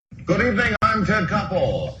Good evening, I'm Ted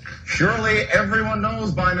Koppel. Surely everyone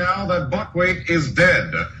knows by now that Buckwheat is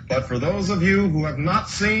dead. But for those of you who have not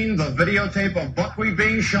seen the videotape of Buckwheat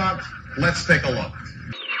being shot, let's take a look.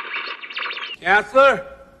 Counselor?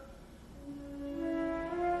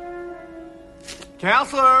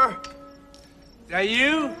 Counselor? Is that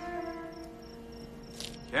you?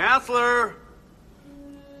 Counselor?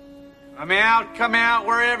 Come out,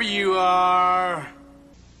 wherever you are.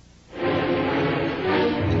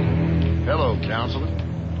 Hello, counselor.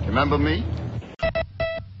 Remember me?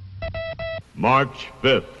 March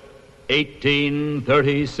 5th,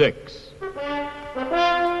 1836.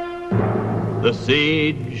 The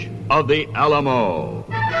Siege of the Alamo.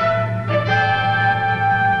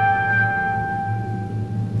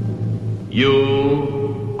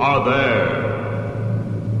 You are there.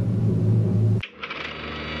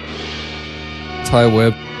 Ty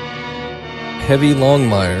Webb, Heavy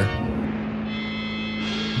Longmire,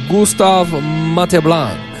 Gustav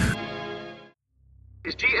Mateblanc.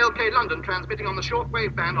 Is GLK London transmitting on the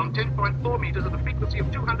shortwave band on 10.4 meters at a frequency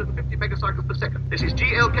of 250 megacycles per second. This is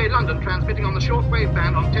GLK London transmitting on the shortwave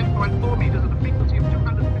band on 10.4 meters at a frequency of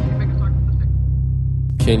 250 megacycles per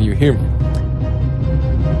second. Can you hear me?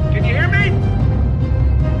 Can you hear me?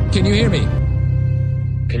 Can you hear me?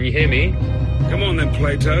 Can you hear me? Come on then,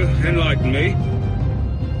 Plato. Enlighten me.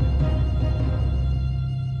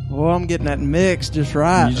 Well, I'm getting that mix just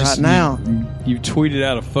right now. You tweeted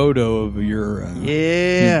out a photo of your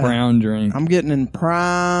brown drink. I'm getting in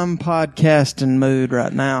prime podcasting mood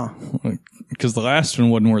right now. Because the last one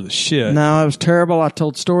wasn't worth a shit. No, it was terrible. I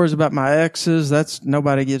told stories about my exes.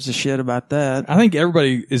 Nobody gives a shit about that. I think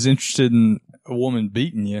everybody is interested in a woman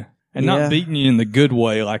beating you. And not beating you in the good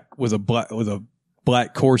way, like with a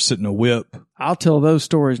black corset and a whip. I'll tell those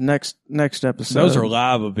stories next episode. Those are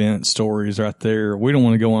live event stories right there. We don't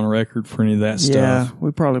want to go on record for any of that stuff. Yeah,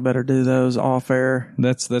 we probably better do those off air.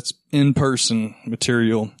 That's in-person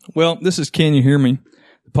material. Well, this is Can You Hear Me?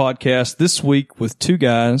 The podcast this week with two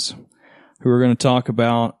guys who are going to talk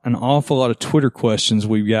about an awful lot of Twitter questions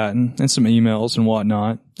we've gotten and some emails and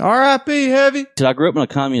whatnot. R.I.P. Heavy. I grew up in a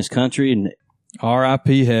communist country and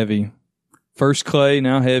R.I.P. Heavy. First Clay,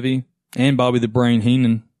 now Heavy, and Bobby the Brain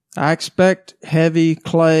Heenan. I expect Heavy,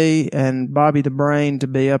 Clay, and Bobby the Brain to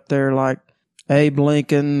be up there like Abe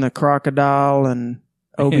Lincoln, the Crocodile, and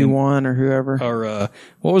Obi-Wan or whoever. Or,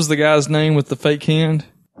 what was the guy's name with the fake hand?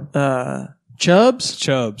 Chubbs?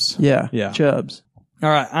 Chubbs. Yeah. Chubbs. All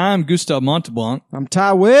right. I'm Gustav Monteblanc. I'm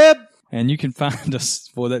Ty Webb. And you can find us.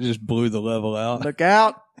 Boy, that just blew the level out. Look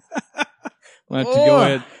out. We'll have to go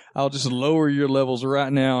ahead. I'll just lower your levels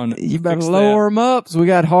right now. And you better lower them up. So we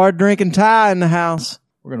got hard drinking Ty in the house.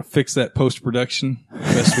 We're going to fix that post-production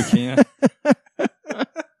best we can.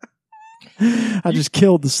 I just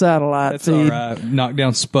killed the satellite feed. That's all right. Knock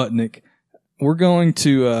down Sputnik. We're going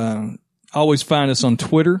to always find us on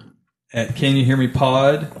Twitter at Can You Hear Me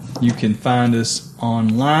Pod. You can find us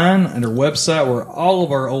online at our website where all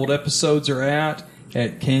of our old episodes are at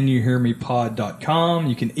canyouhearmepod.com.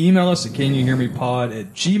 You can email us at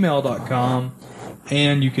canyouhearmepod@gmail.com.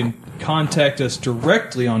 And you can contact us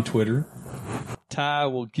directly on Twitter. Ty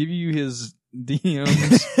will give you his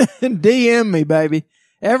DMs. DM me, baby.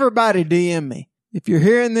 Everybody DM me. If you're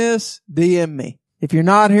hearing this, DM me. If you're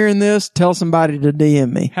not hearing this, tell somebody to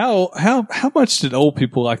DM me. How much did old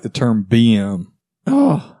people like the term BM?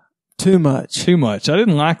 Oh, too much. Too much. I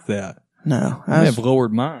didn't like that. No. I have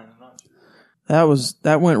lowered mine.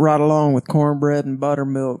 That went right along with cornbread and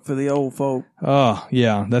buttermilk for the old folk. Oh,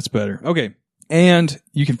 yeah, that's better. Okay. And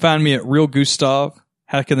you can find me at Real Gustav.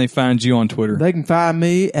 How can they find you on Twitter? They can find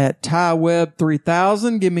me at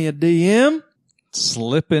TyWeb3000. Give me a DM.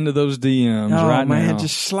 Slip into those DMs right now. Oh, man,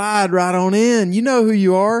 just slide right on in. You know who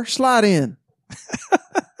you are. Slide in.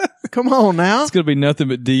 Come on now. It's going to be nothing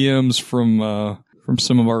but DMs from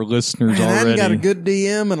some of our listeners already. I haven't got a good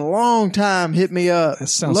DM in a long time. Hit me up. That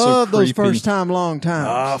sounds Love so those first time, long times.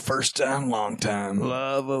 Ah, first time, long time.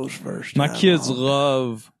 Love those first My time. My kids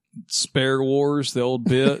love Spare Wars, the old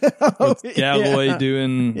bit with Galloway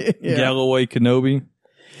doing Galloway Kenobi.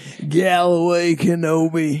 Galloway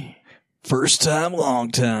Kenobi. First time,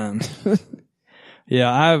 long time.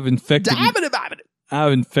 Yeah, I've infected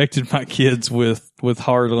my kids with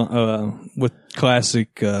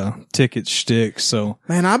classic ticket shtick. So,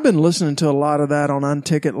 man, I've been listening to a lot of that on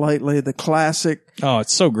Unticket lately. The classic. Oh,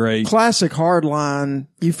 it's so great. Classic Hardline.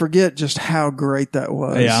 You forget just how great that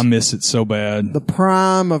was. Yeah, I miss it so bad. The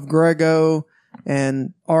prime of Grego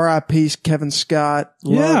and R.I.P. Kevin Scott.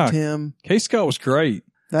 Loved him. K. Scott was great.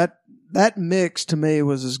 That mix to me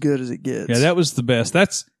was as good as it gets. Yeah, that was the best.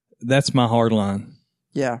 That's my Hardline.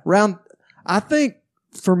 Yeah. I think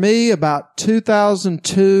for me, about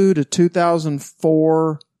 2002 to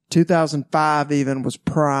 2004, 2005 even was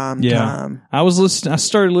prime time. I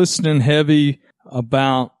started listening heavy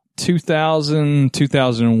about 2000,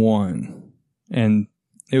 2001. And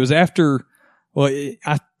it was after, I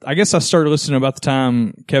guess I started listening about the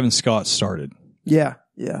time Kevin Scott started. Yeah.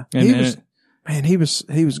 And he was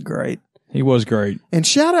great. He was great. And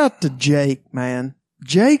shout out to Jake, man.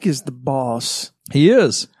 Jake is the boss. He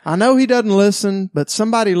is. I know he doesn't listen, but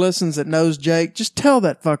somebody listens that knows Jake. Just tell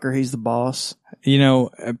that fucker he's the boss. You know,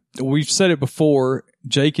 we've said it before.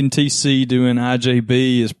 Jake and TC doing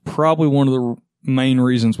IJB is probably one of the main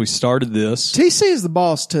reasons we started this. TC is the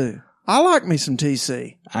boss too. I like me some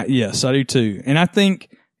TC. Yes, I do too. And I think,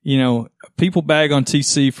 you know, people bag on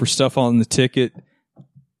TC for stuff on the ticket.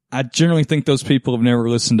 I generally think those people have never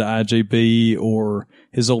listened to IJB or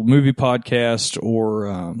his old movie podcast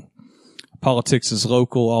or Politics is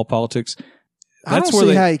Local, All Politics. I don't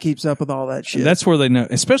see how he keeps up with all that shit. That's where they know,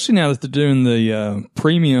 especially now that they're doing the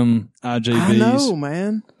premium IJBs. I know,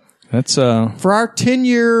 man. That's for our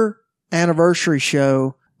 10-year anniversary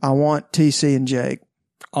show, I want TC and Jake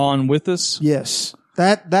on with us. Yes.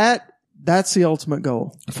 That's the ultimate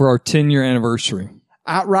goal. For our 10-year anniversary.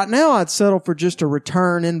 Right now, I'd settle for just a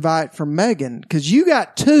return invite from Megan, because you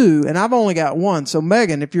got 2 and I've only got 1. So,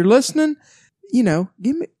 Megan, if you're listening, you know,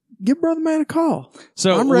 give Brother Man a call.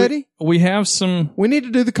 So I'm ready. We have some. We need to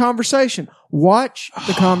do the conversation. Watch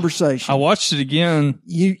the conversation. I watched it again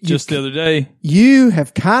just the other day. You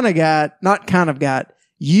have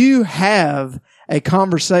you have a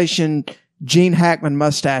conversation Gene Hackman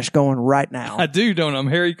mustache going right now. I do, don't I? I'm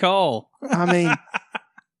Harry Call. I mean,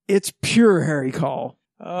 it's pure Harry Call.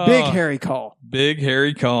 Big Harry Call. Big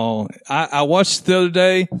Harry Call. I watched it the other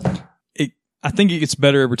day. I think it gets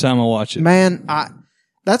better every time I watch it. Man,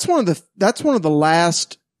 that's one of the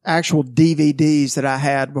last actual DVDs that I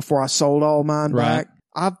had before I sold all mine back.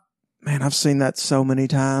 I've seen that so many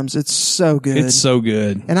times. It's so good. It's so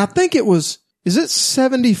good. And I think is it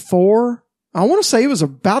 74? I want to say it was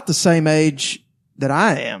about the same age that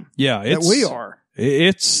I am. Yeah. That we are.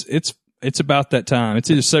 It's about that time.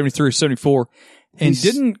 It's either 73 or 74. And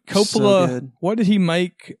didn't Coppola, so what did he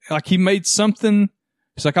make? Like he made something.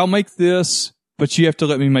 He's like, I'll make this, but you have to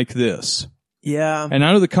let me make this. Yeah. And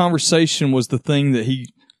I know the conversation was the thing that he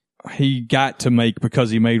got to make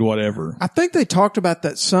because he made whatever. I think they talked about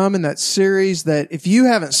that some in that series that if you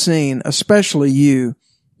haven't seen, especially you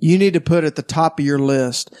need to put at the top of your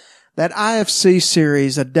list. That IFC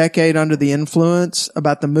series, A Decade Under the Influence,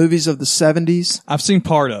 about the movies of the 70s. I've seen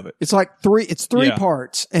part of it. It's like three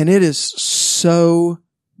parts, and it is so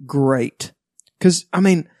great. Cause, I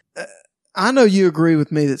mean, I know you agree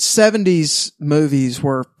with me that 70s movies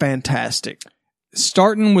were fantastic.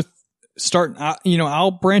 I'll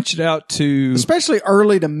branch it out to especially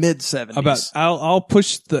early to mid 70s. I'll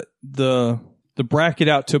push the bracket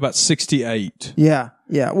out to about 68. Yeah.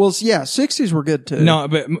 Well, 60s were good too. No,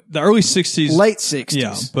 but the early 60s, late 60s.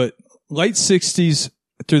 Yeah, but late 60s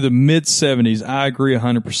through the mid 70s, I agree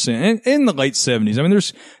 100%. And in the late 70s, I mean,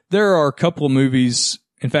 there are a couple of movies.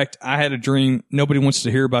 In fact, I had a dream. Nobody wants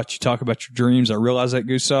to hear about you talk about your dreams. I realize that,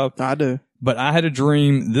 Gustav. I do. But I had a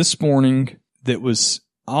dream this morning that was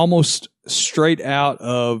almost straight out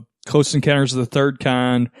of Close Encounters of the Third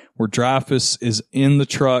Kind, where Dreyfus is in the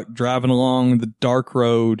truck driving along the dark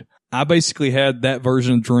road. I basically had that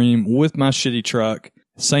version of Dream with my shitty truck.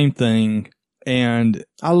 Same thing. And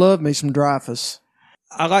I love me some Dreyfus.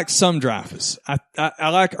 I like some Dreyfus. I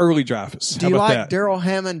like early Dreyfus. Do you like Daryl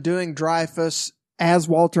Hammond doing Dreyfus as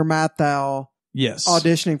Walter Matthau? Yes.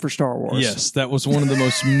 Auditioning for Star Wars. Yes. That was one of the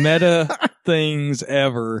most meta things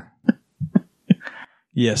ever.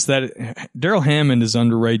 Yes, Daryl Hammond is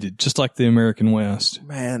underrated, just like the American West.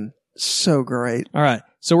 Man, so great. All right.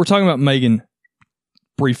 So we're talking about Megan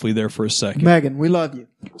briefly there for a second. Megan, we love you.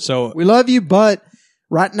 So we love you, but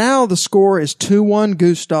right now the score is 2-1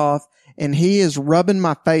 Gustav, and he is rubbing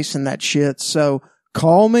my face in that shit. So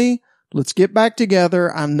call me. Let's get back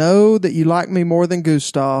together. I know that you like me more than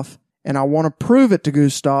Gustav, and I want to prove it to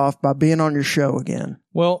Gustav by being on your show again.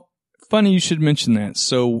 Well, funny you should mention that.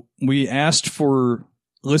 So we asked for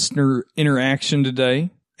listener interaction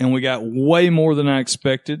today, and we got way more than I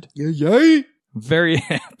expected. Yay! Very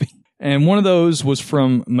happy. And one of those was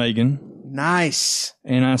from Megan. Nice.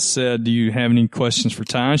 And I said, do you have any questions for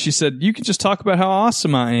Ty? And she said, you can just talk about how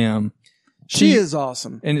awesome I am. She is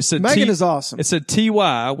awesome. And it said Megan is awesome. It said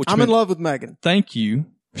TY, which I'm in love with Megan. Thank you.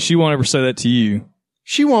 She won't ever say that to you.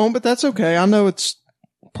 She won't, but that's okay. I know it's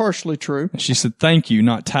partially true. And she said, thank you,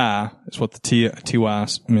 not Ty. That's what the TY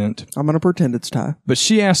meant. I'm going to pretend it's Ty. But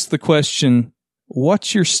she asked the question,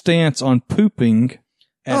 what's your stance on pooping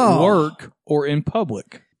at work or in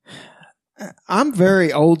public. I'm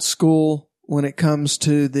very old school when it comes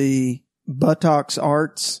to the buttocks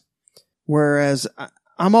arts, whereas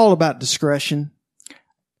I'm all about discretion.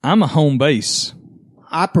 I'm a home base.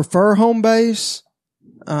 I prefer home base.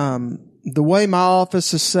 The way my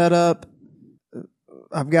office is set up,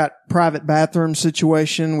 I've got private bathroom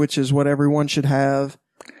situation, which is what everyone should have.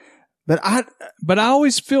 But I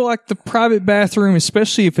always feel like the private bathroom,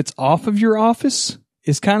 especially if it's off of your office,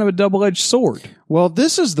 is kind of a double-edged sword. Well,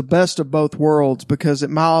 this is the best of both worlds because at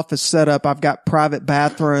my office setup, I've got private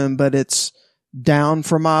bathroom, but it's down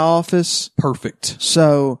from my office. Perfect.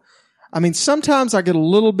 So, I mean, sometimes I get a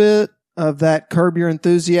little bit of that Curb Your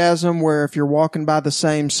Enthusiasm where if you're walking by the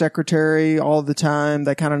same secretary all the time,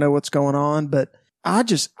 they kind of know what's going on. But I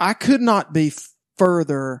could not be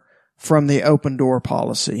further from the open door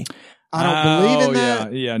policy. I don't believe in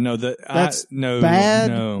that. Yeah, no, that's bad.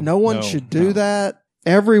 No one should do that.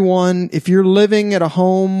 Everyone, if you're living at a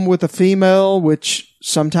home with a female, which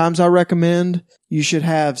sometimes I recommend, you should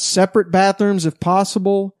have separate bathrooms if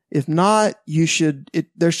possible. If not,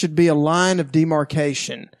 there should be a line of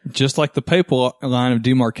demarcation. Just like the papal line of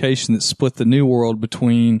demarcation that split the New World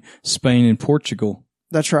between Spain and Portugal.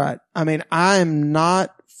 That's right. I mean, I am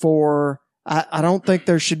not for, I don't think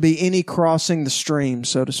there should be any crossing the stream,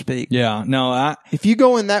 so to speak. Yeah, no, if you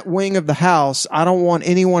go in that wing of the house, I don't want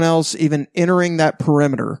anyone else even entering that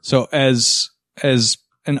perimeter. So as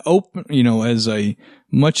an open, as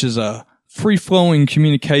a free-flowing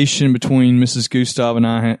communication between Mrs. Gustav and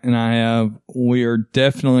I have, we are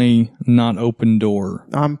definitely not open door.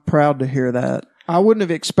 I'm proud to hear that. I wouldn't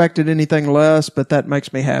have expected anything less, but that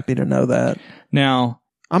makes me happy to know that. Now,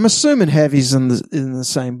 I'm assuming Heavy's in the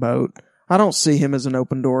same boat. I don't see him as an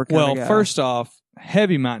open door kind of guy. Well, first off,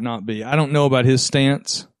 Heavy might not be. I don't know about his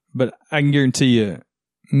stance, but I can guarantee you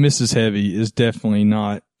Mrs. Heavy is definitely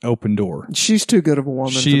not open door. She's too good of a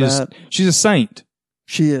woman for that. She's a saint.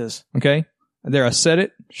 She is. Okay? There, I said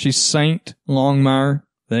it. She's Saint Longmire.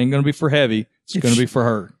 That ain't going to be for Heavy. It's going to be for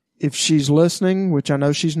her. If she's listening, which I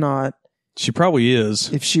know she's not. She probably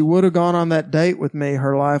is. If she would have gone on that date with me,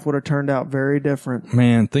 her life would have turned out very different.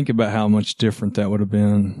 Man, think about how much different that would have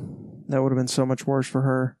been. That would have been so much worse for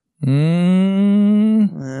her.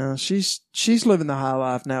 Yeah, she's living the high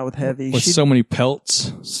life now with Heavy. With so many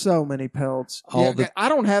pelts. So many pelts. I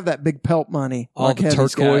don't have that big pelt money. All like the Heavy's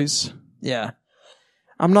turquoise. got. Yeah.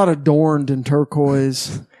 I'm not adorned in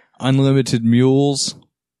turquoise. Unlimited mules.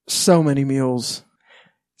 So many mules.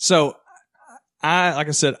 So, like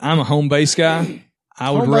I said, I'm a home base guy.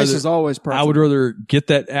 Home base is always perfect. I would rather get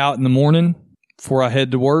that out in the morning before I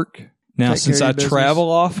head to work. Now, since I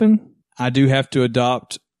travel often, I do have to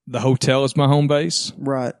adopt the hotel as my home base.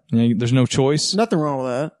 Right. There's no choice. Nothing wrong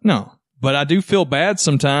with that. No. But I do feel bad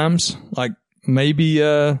sometimes. Like maybe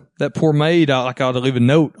that poor maid, I ought to leave a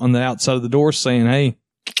note on the outside of the door saying, hey,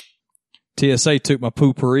 TSA took my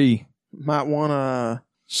poopery. Might want to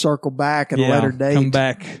circle back at a later date.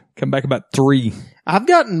 Come back about 3. I've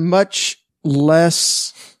gotten much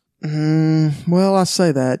less. Well, I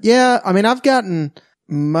say that. Yeah. I mean, I've gotten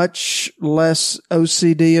much less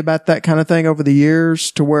OCD about that kind of thing over the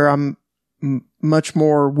years to where I'm much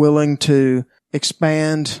more willing to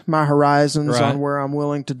expand my horizons on where I'm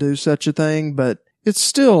willing to do such a thing. But it's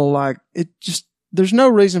still like, there's no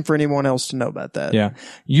reason for anyone else to know about that. Yeah.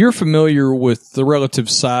 You're familiar with the relative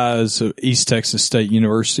size of East Texas State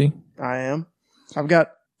University? I am. I've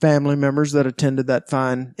got family members that attended that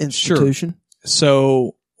fine institution. Sure.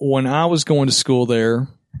 So when I was going to school there,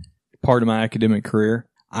 part of my academic career,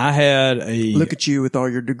 I had a... Look at you with all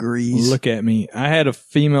your degrees. Look at me. I had a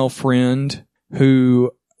female friend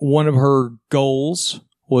who one of her goals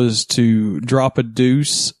was to drop a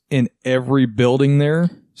deuce in every building there.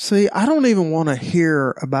 See, I don't even want to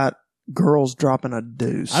hear about girls dropping a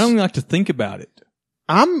deuce. I don't even like to think about it.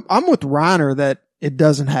 I'm with Reiner that it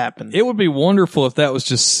doesn't happen. It would be wonderful if that was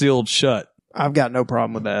just sealed shut. I've got no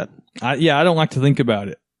problem with that. I don't like to think about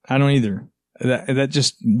it. I don't either. That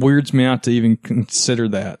just weirds me out to even consider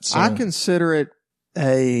that. So. I consider it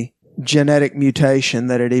a genetic mutation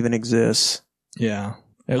that it even exists. Yeah.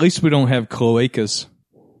 At least we don't have cloacas.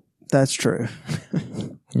 That's true.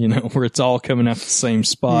 Where it's all coming out the same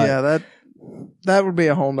spot. Yeah, that would be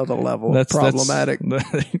a whole nother level. That's problematic.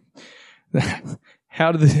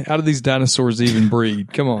 How do these dinosaurs even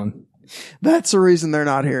breed? Come on. That's the reason they're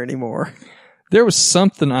not here anymore. There was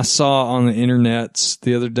something I saw on the internet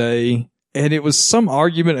the other day, and it was some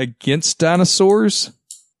argument against dinosaurs.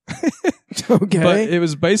 Okay. But it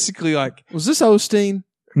was basically like... Was this Osteen?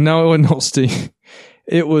 No, it wasn't Osteen.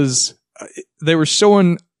 It was... They were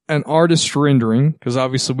showing an artist rendering, because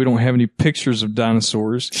obviously we don't have any pictures of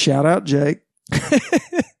dinosaurs. Shout out, Jake.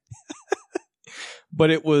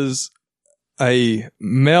 But it was a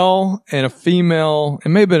male and a female. It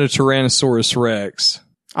may have been a Tyrannosaurus Rex.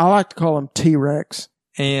 I like to call him T-Rex.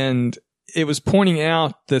 And it was pointing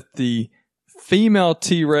out that the female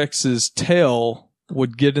T-Rex's tail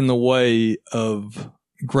would get in the way of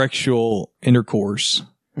grexual intercourse.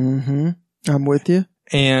 Mm-hmm. I'm with you.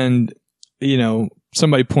 And,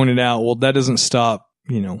 somebody pointed out, well, that doesn't stop,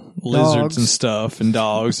 lizards Dogs. and stuff and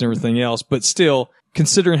dogs and everything else. But still,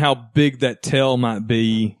 considering how big that tail might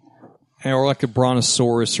be, or like a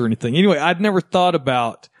brontosaurus or anything. Anyway, I'd never thought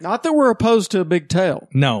about... Not that we're opposed to a big tail.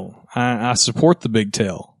 No, I support the big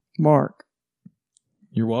tail. Mark.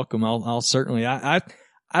 You're welcome. I'll certainly... I'd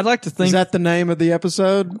like to think... Is that the name of the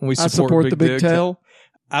episode? We I support the big tail.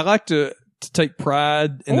 I like to take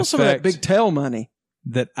pride in the some of that fact big tail money.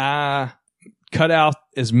 that I cut out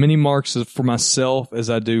as many marks for myself as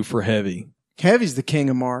I do for Heavy. Heavy's the king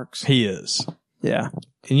of marks. He is. Yeah.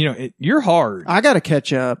 And you're hard. I got to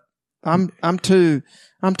catch up. I'm too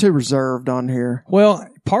reserved on here. Well,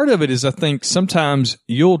 part of it is I think sometimes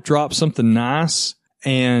you'll drop something nice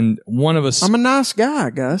and one of us... I'm a nice guy,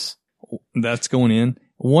 Gus. That's going in.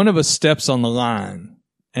 One of us steps on the line.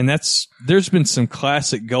 And there's been some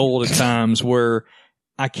classic gold at times where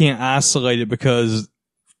I can't isolate it because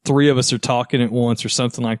three of us are talking at once or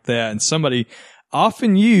something like that. And somebody,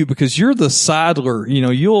 often you, because you're the sidler,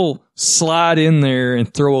 you'll slide in there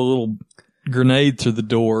and throw a little grenade through the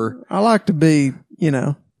door. I like to be,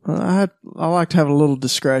 I like to have a little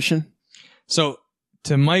discretion. So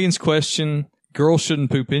to Megan's question, girls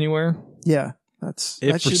shouldn't poop anywhere. Yeah.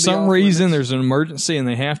 If for some reason there's an emergency and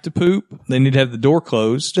they have to poop, they need to have the door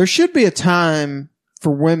closed. There should be a time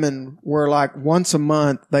for women where like once a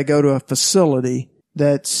month they go to a facility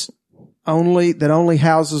that only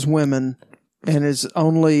houses women and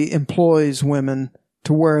only employs women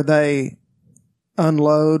to where they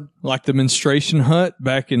unload. Like the menstruation hut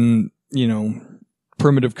back in,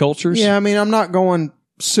 primitive cultures. Yeah, I mean, I'm not going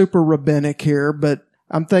super rabbinic here, but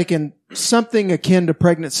I'm thinking something akin to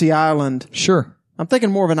Pregnancy Island. Sure. I'm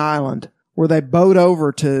thinking more of an island where they boat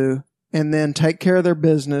over to and then take care of their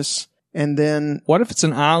business. And then what if it's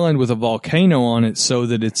an island with a volcano on it so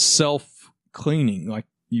that it's self-cleaning? Like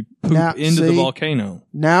you poop into the volcano.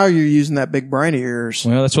 Now you're using that big brain of yours.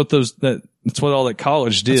 Well, that's what that's what all that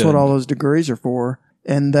college did. That's what all those degrees are for.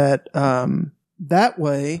 And that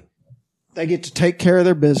way they get to take care of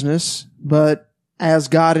their business, but as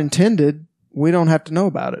God intended, we don't have to know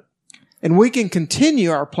about it. And we can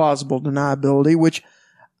continue our plausible deniability, which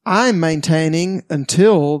I'm maintaining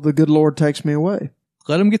until the good Lord takes me away.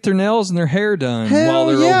 Let them get their nails and their hair done Hell while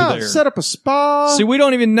they're over there. Set up a spa. See, we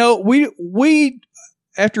don't even know. We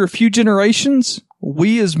after a few generations,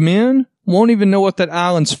 we as men won't even know what that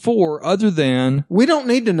island's for other than... We don't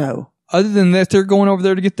need to know. Other than that they're going over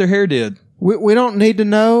there to get their hair did. We don't need to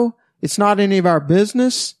know. It's not any of our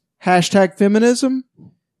business. #feminism.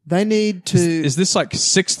 They need to... Is this like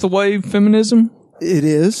sixth wave feminism? It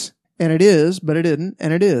is. And it is, but it isn't.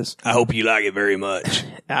 And it is. I hope you like it very much.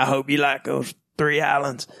 I hope you like those 3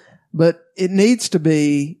 islands. But it needs to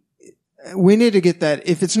be... We need to get that.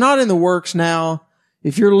 If it's not in the works now,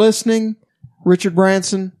 if you're listening, Richard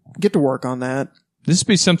Branson, get to work on that. This would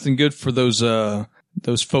be something good for those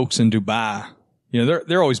folks in Dubai.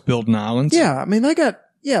 They're always building islands. Yeah. I mean, they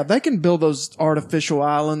can build those artificial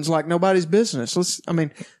islands like nobody's business.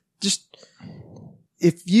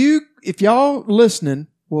 If y'all listening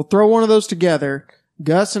will throw one of those together,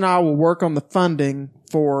 Gus and I will work on the funding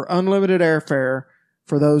for unlimited airfare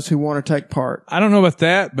for those who want to take part. I don't know about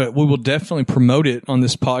that, but we will definitely promote it on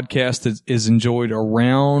this podcast that is enjoyed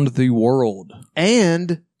around the world.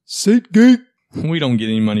 And SeatGeek. We don't get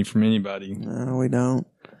any money from anybody. No, we don't.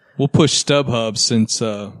 We'll push StubHub since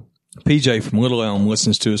PJ from Little Elm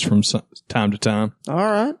listens to us from time to time. All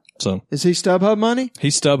right. So is he StubHub money?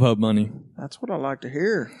 He's StubHub money. That's what I like to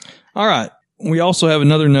hear. All right. We also have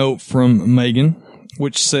another note from Megan,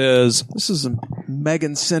 which says... This is a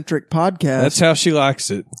Megan-centric podcast. That's how she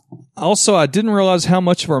likes it. Also, I didn't realize how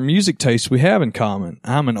much of our music taste we have in common.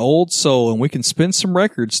 I'm an old soul, and we can spin some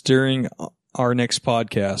records during our next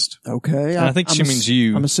podcast. Okay. And I think she means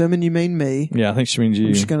you. I'm assuming you mean me. Yeah, I think she means you.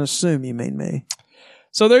 I'm just going to assume you mean me.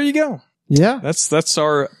 So there you go. Yeah. That's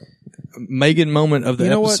our Megan moment of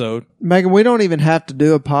the episode. What? Megan, we don't even have to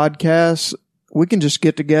do a podcast. We can just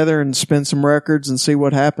get together and spin some records and see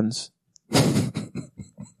what happens.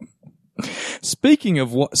 Speaking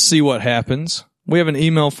of see what happens, we have an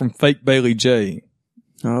email from Fake Bailey J.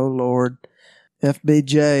 Oh, Lord.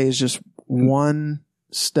 FBJ is just one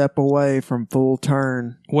step away from full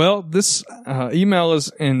turn. Well, this email,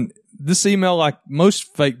 like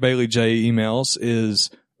most fake Bailey J emails, is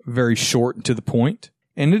very short and to the point,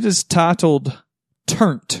 and it is titled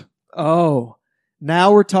 "Turnt." Oh,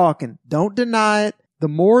 now we're talking. Don't deny it. The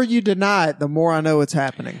more you deny it, the more I know it's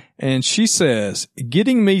happening. And she says,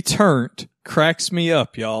 "Getting me turnt cracks me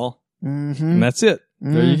up, y'all." Mm-hmm. And that's it.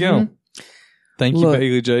 There you go. Thank you, Look,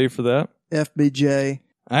 Bailey J, for that. FBJ.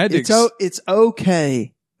 I had to It's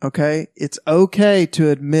okay. Okay. It's okay to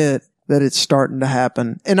admit that it's starting to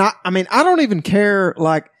happen. And I mean, I don't even care.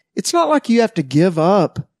 Like, it's not like you have to give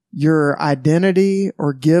up your identity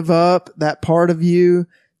or give up that part of you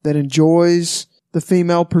that enjoys the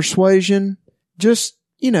female persuasion. Just,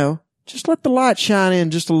 just let the light shine in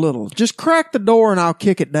just a little. Just crack the door and I'll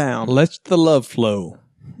kick it down. Let the love flow,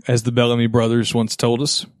 as the Bellamy brothers once told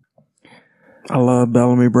us. I love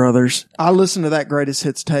Bellamy Brothers. I listened to that greatest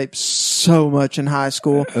hits tape so much in high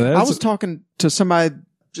school. I was talking to somebody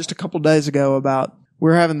just a couple days ago about,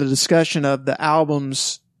 we were having the discussion of the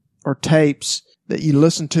albums or tapes that you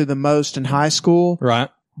listened to the most in high school. Right.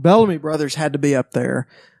 Bellamy Brothers had to be up there.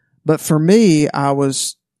 But for me, I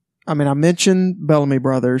mentioned Bellamy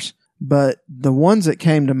Brothers, but the ones that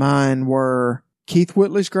came to mind were Keith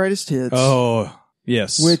Whitley's greatest hits. Oh,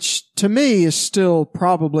 yes. Which to me is still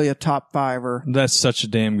probably a top fiver. That's such a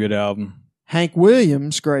damn good album. Hank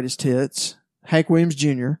Williams' greatest hits. Hank Williams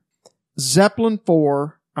Jr. Zeppelin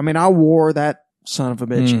 4. I mean, I wore that son of a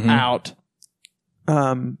bitch out.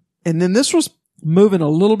 And then this was moving a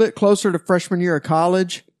little bit closer to freshman year of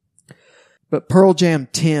college. But Pearl Jam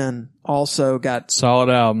 10 also got solid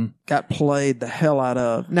album. Got played the hell out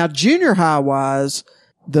of. Now, junior high wise,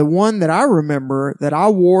 the one that I remember that I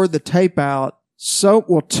wore the tape out,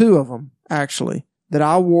 two of them actually, that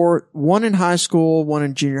I wore, one in high school, one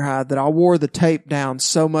in junior high, that I wore the tape down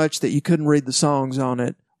so much that you couldn't read the songs on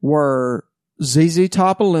it, were ZZ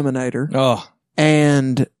Top Eliminator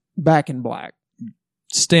and Back in Black.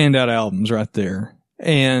 Standout albums right there.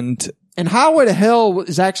 And Highway to Hell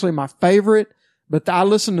is actually my favorite, but I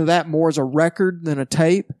listen to that more as a record than a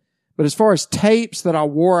tape. But as far as tapes that I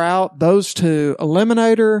wore out, those two,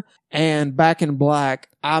 Eliminator and Back in Black,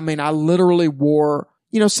 I mean, I literally wore,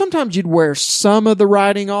 sometimes you'd wear some of the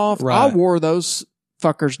writing off. Right. I wore those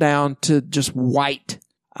fuckers down to just white.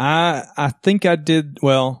 I think I did,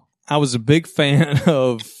 well, I was a big fan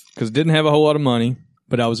of, because didn't have a whole lot of money,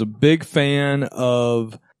 but I was a big fan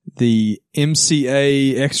of the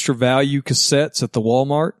MCA Extra Value cassettes at the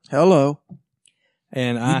Walmart. Hello.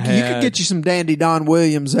 And you could get you some Dandy Don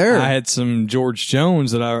Williams there. I had some George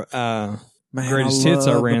Jones that greatest hits.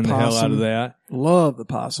 I ran the hell out of that. Love the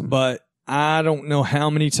Possum. But I don't know how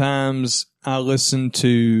many times I listened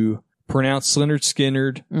to Pronounced Lynyrd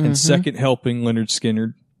Skynyrd and Second Helping Lynyrd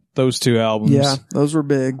Skynyrd. Those two albums. Yeah, those were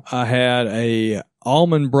big. I had a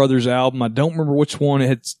Allman Brothers album. I don't remember which one. It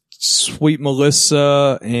had Sweet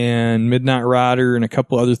Melissa and Midnight Rider and a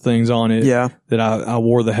couple other things on it. Yeah. That I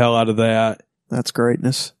wore the hell out of that. That's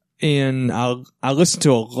greatness. And I listened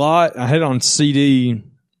to a lot. I had on CD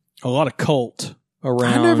a lot of Cult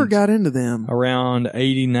around. I never got into them. Around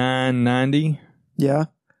 89, 90. Yeah.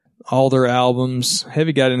 All their albums.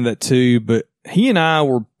 Heavy got into that too, but he and I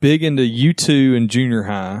were big into U2 in junior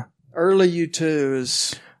high. Early U2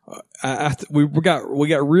 is... we got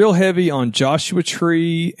real heavy on Joshua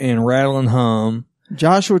Tree and Rattle and Hum.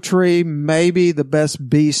 Joshua Tree, maybe the best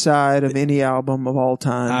B-side of any album of all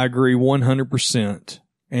time. I agree 100%.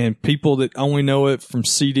 And people that only know it from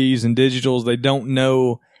CDs and digitals, they don't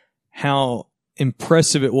know how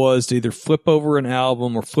impressive it was to either flip over an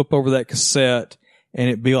album or flip over that cassette and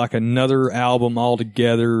it'd be like another album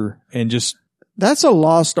altogether and just... That's a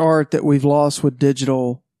lost art that we've lost with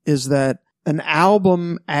digital, is that an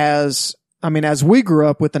album as we grew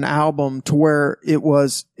up with an album to where it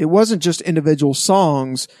wasn't just individual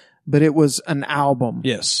songs, but it was an album.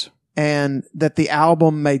 Yes. And that the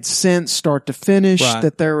album made sense start to finish, right.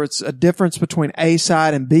 That there was a difference between A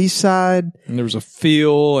side and B side. And there was a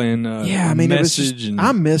feel and a message.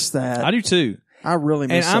 I miss that. I do too. I really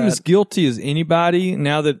miss that. And I'm as guilty as anybody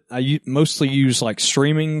now that I mostly use like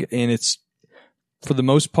streaming, and it's for the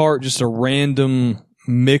most part just a random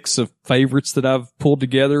mix of favorites that I've pulled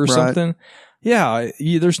together or something. Yeah,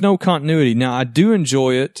 there's no continuity. Now, I do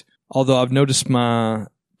enjoy it, although I've noticed my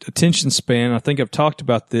attention span, I think I've talked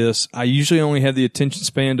about this, I usually only have the attention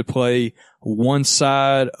span to play one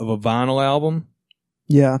side of a vinyl album.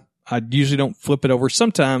 Yeah. I usually don't flip it over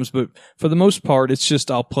sometimes, but for the most part, it's just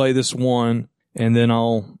I'll play this one and then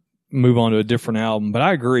I'll move on to a different album. But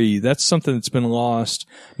I agree, that's something that's been lost.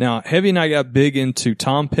 Now, Heavy and I got big into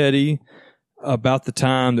Tom Petty, about the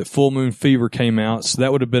time that Full Moon Fever came out. So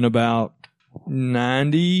that would have been about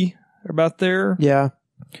 90, about there. Yeah.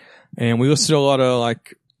 And we listened to a lot of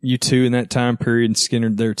like U2 in that time period and Skinner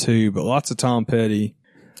there too, but lots of Tom Petty.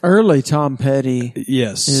 Early Tom Petty.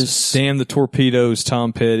 Yes. Damn the Torpedoes,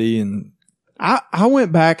 Tom Petty. And I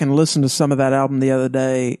went back and listened to some of that album the other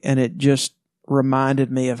day, and it just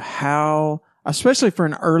reminded me of how, especially for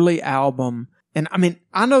an early album, and I mean,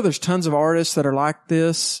 I know there's tons of artists that are like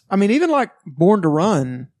this. I mean, even like Born to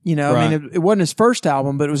Run, you know, Right. I mean, it wasn't his first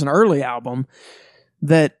album, but it was an early album,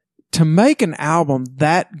 that to make an album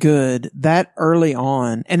that good, that early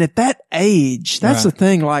on, and at that age, that's Right. the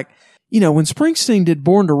thing, like, you know, when Springsteen did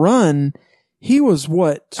Born to Run, he was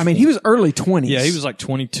what? I mean, he was early 20s. yeah, he was like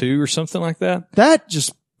 22 or something like that. That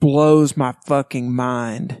just blows my fucking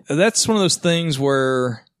mind. That's one of those things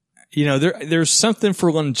where, you know, there's something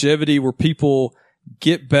for longevity where people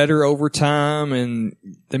get better over time and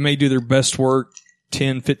they may do their best work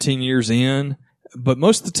 10, 15 years in. But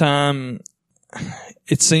most of the time,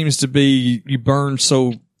 it seems to be you burn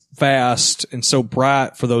so fast and so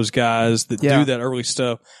bright for those guys that Yeah. do that early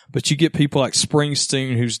stuff. But you get people like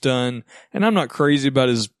Springsteen who's done, and I'm not crazy about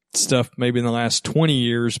his stuff maybe in the last 20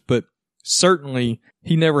 years, but certainly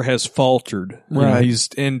he never has faltered. You know, Right. he's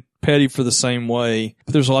and Petty for the same way.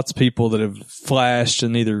 But there's lots of people that have flashed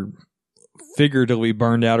and either figuratively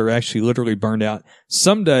burned out or actually literally burned out.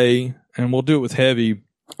 Someday, and we'll do it with Heavy,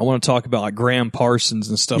 I want to talk about like Graham Parsons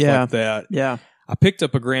and stuff Yeah. like that. Yeah. I picked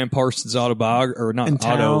up a Graham Parsons autobiography, or not In auto,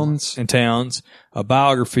 Towns. in Towns, a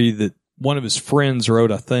biography that one of his friends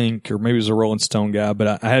wrote, I think, or maybe it was a Rolling Stone guy,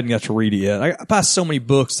 but I hadn't got to read it yet. I buy so many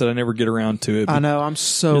books that I never get around to it. I but know. I'm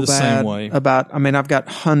so you're the same bad way. about, I mean, I've got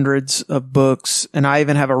hundreds of books, and I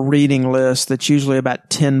even have a reading list that's usually about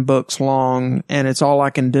 10 books long, and it's all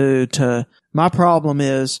I can do to, my problem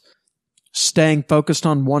is staying focused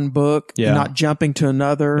on one book Yeah. and not jumping to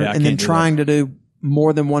another, Yeah, I and then can't do trying to do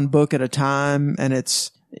more than one book at a time. And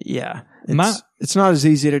it's My- it's not as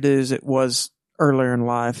easy to do as it was earlier in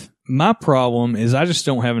life. My problem is I just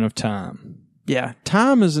don't have enough time. Yeah.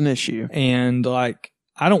 Time is an issue. And like,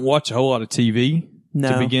 I don't watch a whole lot of TV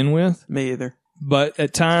No. to begin with. Me either. But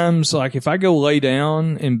at times, like if I go lay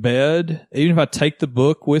down in bed, even if I take the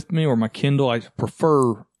book with me or my Kindle, I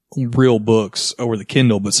prefer real books over the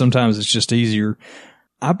Kindle, but sometimes it's just easier.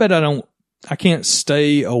 I bet I can't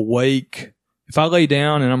stay awake. If I lay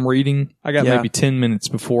down and I'm reading, I got Yeah. maybe 10 minutes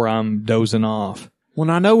before I'm dozing off. Well,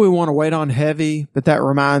 I know we want to wait on Heavy, but that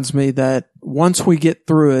reminds me that once we get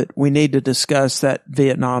through it, we need to discuss that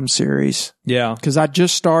Vietnam series. Yeah. Because I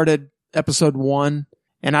just started episode 1,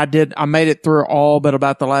 and I made it through all but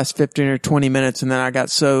about the last 15 or 20 minutes, and then I got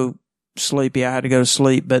so sleepy I had to go to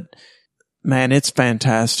sleep. But man, it's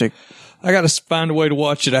fantastic. I got to find a way to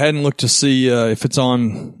watch it. I hadn't looked to see if it's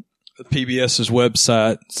on PBS's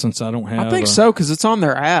website since I don't have. I think so, because it's on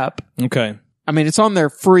their app. Okay. I mean, it's on their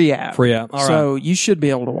free app. Free app. All so you should be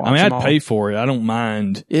able to watch I mean, them I'd all. pay for it. I don't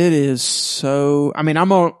mind. It is so, I mean,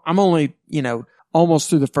 I'm only, almost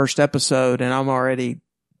through the first episode, and I'm already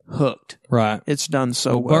hooked. Right. It's done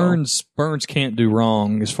so well. Burns can't do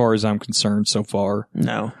wrong as far as I'm concerned so far.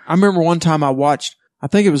 No. I remember one time I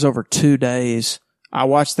think it was over 2 days. I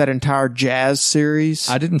watched that entire Jazz series.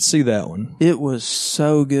 I didn't see that one. It was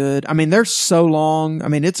so good. I mean, they're so long. I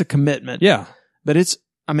mean, it's a commitment. Yeah. But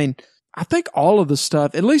I think all of the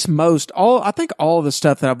stuff, at least I think all of the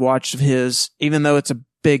stuff that I've watched of his, even though it's a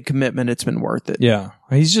big commitment, it's been worth it. Yeah.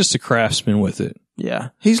 He's just a craftsman with it. Yeah.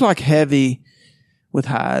 He's like Heavy with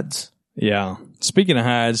hides. Yeah. Speaking of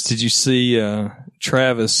hides, did you see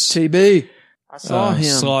Travis TB? I saw him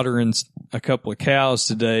slaughtering a couple of cows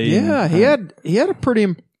today? Yeah, and, he had a pretty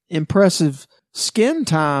impressive skin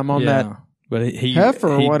time on that but he heifer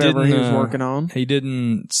or whatever he was didn't, working on. He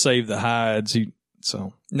didn't save the hides.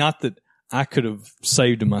 So not that I could have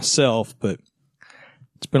saved them myself, but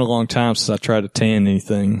it's been a long time since I tried to tan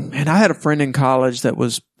anything. Man, I had a friend in college that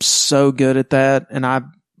was so good at that, and I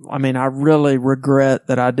really regret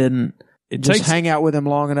that I didn't hang out with him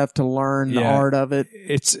long enough to learn the art of it.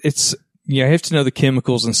 It's you have to know the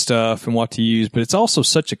chemicals and stuff and what to use, but it's also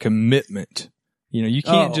such a commitment. You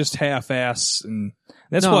can't just half-ass, and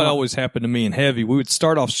that's what always happened to me in Heavy. We would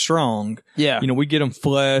start off strong. Yeah. We'd get them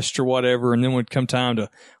fleshed or whatever, and then would come time to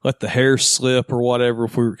let the hair slip or whatever.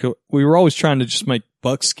 If we were always trying to just make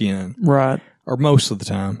buckskin. Right. Or most of the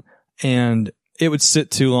time. And it would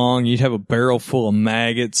sit too long. You'd have a barrel full of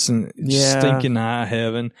maggots and stinking high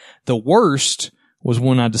heaven. The worst was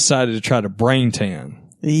when I decided to try to brain tan.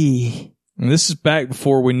 Eee. And this is back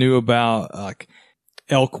before we knew about like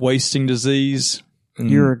elk wasting disease. And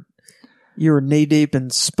You were knee deep in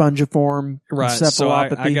spongiform right. encephalopathy. So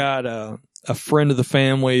I got a friend of the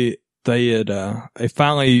family, they'd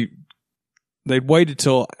waited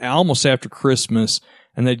till almost after Christmas,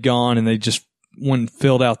 and they'd gone and they just went and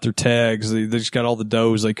filled out their tags. They just got all the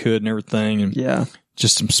does they could and everything, and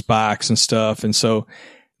just some spikes and stuff. And so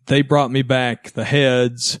they brought me back the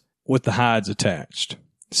heads with the hides attached.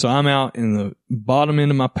 So I'm out in the bottom end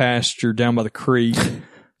of my pasture down by the creek,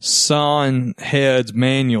 sawing heads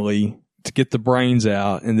manually to get the brains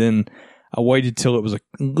out. And then I waited till it was a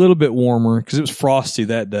little bit warmer because it was frosty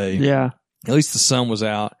that day. Yeah. At least the sun was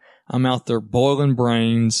out. I'm out there boiling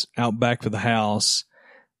brains out back of the house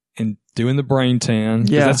and doing the brain tan.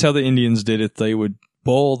 Yeah. That's how the Indians did it. They would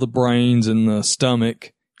boil the brains in the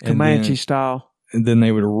stomach. Comanche style. And then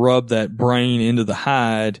they would rub that brain into the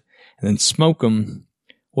hide and then smoke them.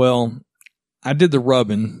 Well, I did the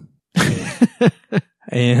rubbing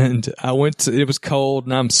and I went to, it was cold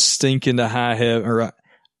and I'm stinking to high heaven. Or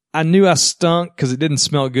I knew I stunk because it didn't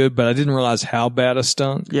smell good, but I didn't realize how bad I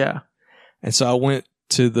stunk. Yeah. And so I went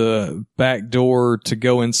to the back door to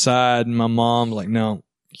go inside, and my mom was like, no,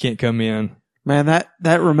 you can't come in. Man,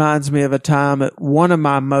 that reminds me of a time at one of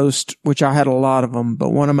my most, which I had a lot of them, but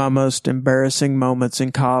one of my most embarrassing moments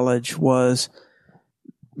in college was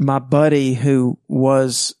my buddy who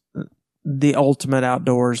was the ultimate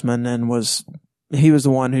outdoorsman and he was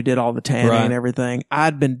the one who did all the tanning and everything.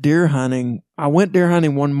 I'd been deer hunting. I went deer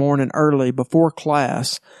hunting one morning early before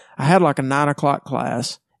class. I had like a 9:00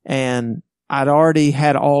 class, and I'd already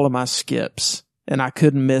had all of my skips, and I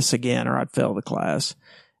couldn't miss again or I'd fail the class.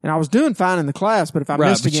 And I was doing fine in the class, but if I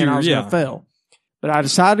missed again, I was going to fail. But I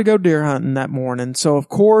decided to go deer hunting that morning. So, of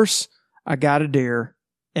course, I got a deer,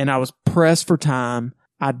 and I was pressed for time.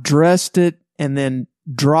 I dressed it and then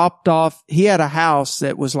dropped off. He had a house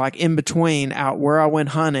that was like in between out where I went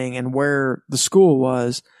hunting and where the school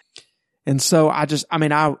was. And so I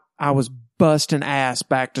was busting ass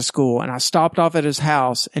back to school, and I stopped off at his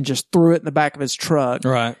house and just threw it in the back of his truck.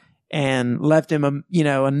 Right. And left him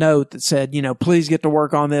a note that said, please get to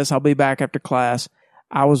work on this. I'll be back after class.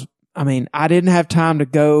 I didn't have time to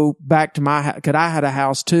go back to my house, because I had a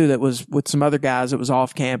house too that was with some other guys that was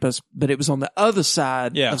off campus, but it was on the other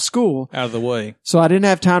side of school. Out of the way. So I didn't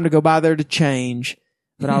have time to go by there to change,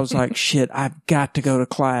 but I was like, shit, I've got to go to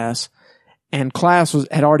class. And class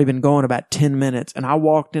had already been going about 10 minutes, and I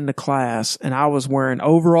walked into class and I was wearing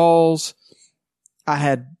overalls. I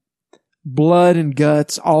had blood and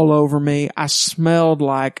guts all over me. I smelled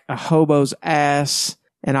like a hobo's ass,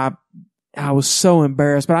 and I was so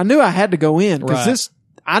embarrassed, but I knew I had to go in because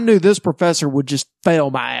I knew this professor would just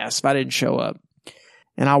fail my ass if I didn't show up.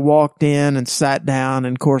 And I walked in and sat down,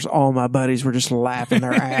 and of course all my buddies were just laughing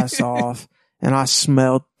their ass off, and I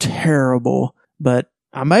smelled terrible, but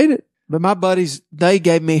I made it. But my buddies, they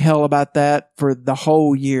gave me hell about that for the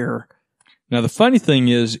whole year. Now, the funny thing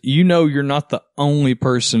is, you're not the only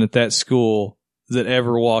person at that school that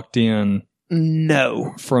ever walked in.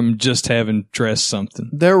 No. From just having dressed something.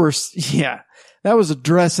 That was a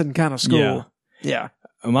dressing kind of school. Yeah.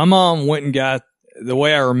 My mom went and got, the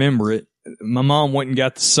way I remember it, my mom went and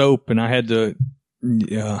got the soap, and I had to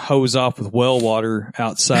hose off with well water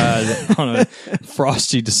outside on a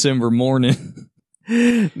frosty December morning.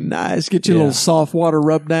 Nice. Get your little soft water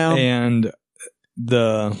rubbed down. And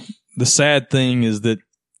the sad thing is that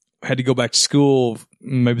I had to go back to school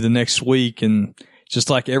maybe the next week, and just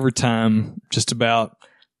like every time, just about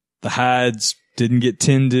the hides didn't get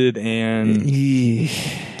tended, and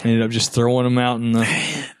ended up just throwing them out in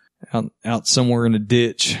out somewhere in a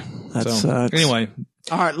ditch. That sucks. Anyway.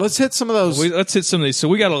 All right, let's hit some of those. Let's hit some of these. So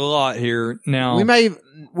we got a lot here now. We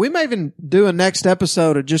may even do a next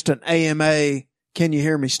episode of just an AMA. Can you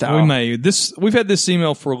hear me style? We may. We've had this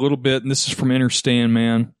email for a little bit, and this is from Interstan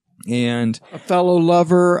Man, and a fellow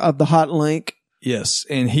lover of the hot link. Yes,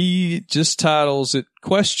 and he just titles it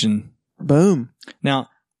 "Question." Boom. Now,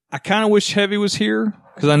 I kind of wish Heavy was here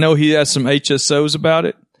because I know he has some HSOs about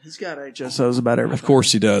it. He's got HSOs about everything. Of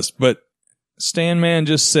course he does, but Stan Man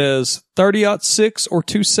just says 30-06 or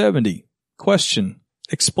 270. Question.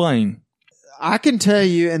 Explain. I can tell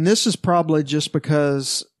you, and this is probably just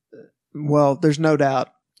because. Well, there's no doubt.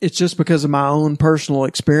 It's just because of my own personal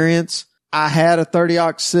experience. I had a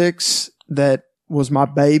 30-06 that was my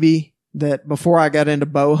baby, that before I got into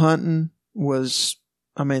bow hunting was,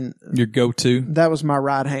 your go-to. That was my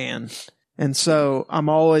right hand. And so I'm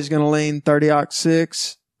always going to lean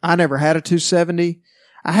 30-06. I never had a 270.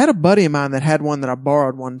 I had a buddy of mine that had one that I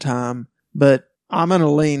borrowed one time, but I'm going to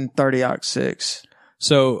lean 30-06.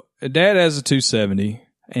 So Dad has a 270,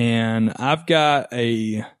 and I've got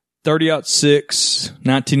a 30-06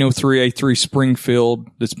 1903 A3 Springfield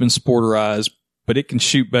that's been sporterized, but it can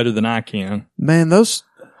shoot better than I can. Man, those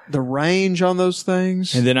the range on those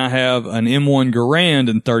things. And then I have an M1 Garand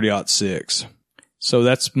in 30-06. So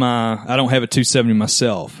that's I don't have a 270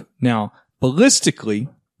 myself. Now, ballistically,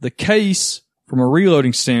 the case, from a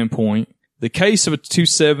reloading standpoint, the case of a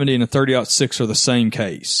 270 and a 30-06 are the same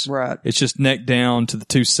case. Right. It's just neck down to the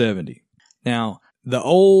 270. Now, the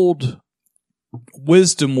old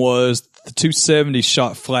wisdom was the 270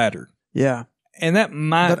 shot flatter. Yeah. And that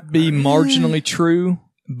might be marginally true,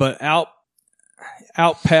 but out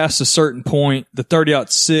past a certain point, the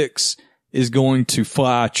 30-06 is going to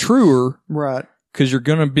fly truer. Right. Because you're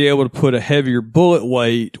going to be able to put a heavier bullet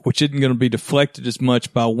weight, which isn't going to be deflected as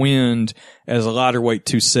much by wind as a lighter weight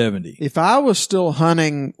 270. If I was still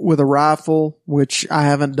hunting with a rifle, which I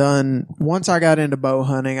haven't done, once I got into bow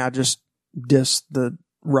hunting, I just dissed the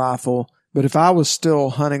rifle. But if I was still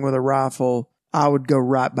hunting with a rifle, I would go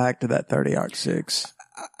right back to that 30-06.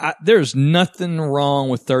 There's nothing wrong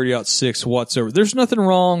with 30-06 whatsoever. There's nothing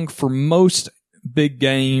wrong for most big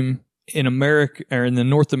game in America or in the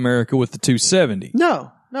North America with the 270.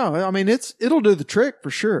 No. I mean, it'll do the trick for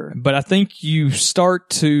sure. But I think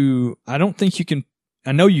I don't think you can,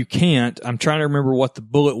 I know you can't. I'm trying to remember what the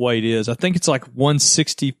bullet weight is. I think it's like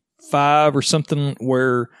 165 or something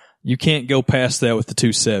where you can't go past that with the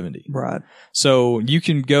 270. Right. So you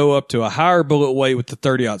can go up to a higher bullet weight with the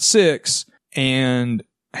 30-06 and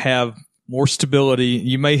have more stability.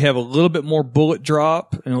 You may have a little bit more bullet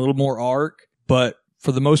drop and a little more arc, but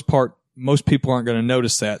for the most part, most people aren't going to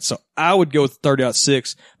notice that. So I would go with the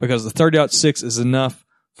 30-06 because the 30-06 is enough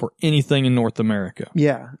for anything in North America.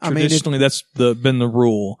 Yeah. Traditionally, that's been the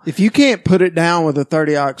rule. If you can't put it down with a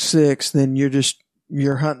 30-06, then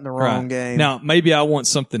you're hunting the wrong game. Now, maybe I want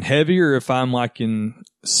something heavier if I'm like in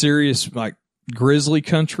serious, like grizzly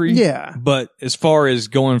country. Yeah. But as far as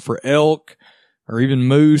going for elk or even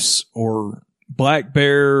moose or black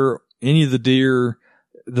bear, any of the deer,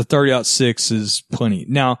 the 30-06 is plenty.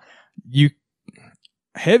 Now,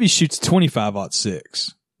 heavy shoots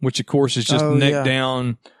 25-06, which of course is just neck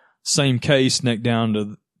down, same case, neck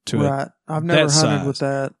down to right. I've never hunted size. with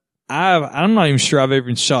that. I'm not even sure I've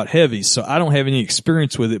ever shot heavy, so I don't have any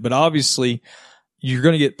experience with it. But obviously, you're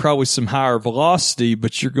going to get probably some higher velocity,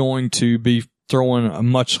 but you're going to be throwing a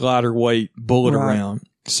much lighter weight bullet around.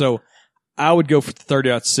 So I would go for the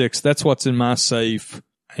 30-06. That's what's in my safe.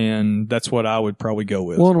 And that's what I would probably go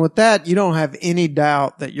with. Well, and with that, you don't have any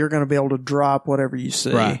doubt that you're going to be able to drop whatever you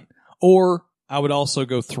see. Right. Or I would also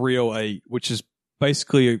go 308, which is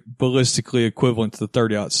basically ballistically equivalent to the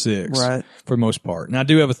 30-06. Right. For the most part. And I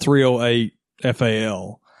do have a 308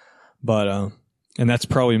 FAL, but, and that's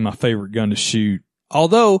probably my favorite gun to shoot.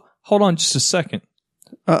 Although, hold on just a second.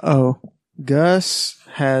 Uh-oh. Gus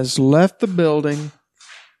has left the building.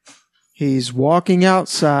 He's walking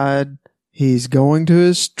outside. He's going to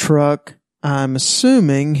his truck. I'm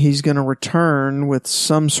assuming he's going to return with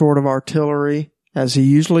some sort of artillery, as he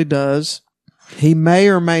usually does. He may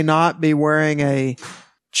or may not be wearing a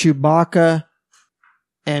Chewbacca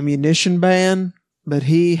ammunition band, but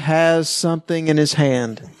he has something in his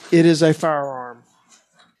hand. It is a firearm.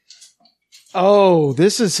 Oh,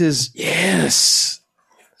 this is his... Yes.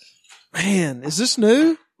 Man, is this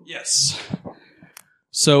new? Yes.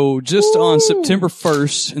 So just on September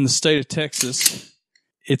 1st in the state of Texas,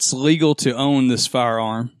 it's legal to own this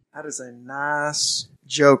firearm. That is a nice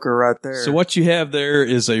joker right there. So what you have there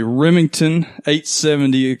is a Remington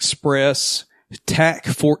 870 Express TAC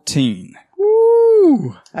 14.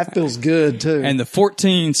 Woo! That feels good too. And the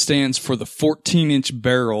 14 stands for the 14-inch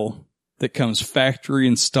barrel that comes factory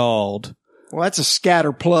installed. Well, that's a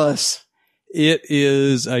scatter plus. It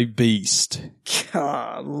is a beast.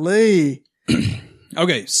 Golly.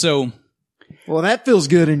 Okay, so... Well, that feels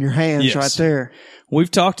good in your hands yes. right there.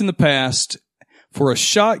 We've talked in the past, for a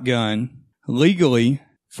shotgun, legally,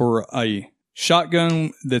 for a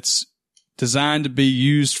shotgun that's designed to be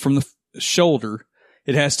used from the shoulder,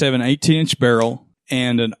 it has to have an 18-inch barrel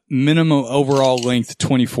and a minimum overall length of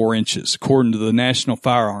 24 inches, according to the National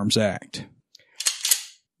Firearms Act.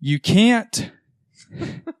 You can't...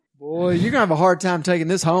 Boy, you're going to have a hard time taking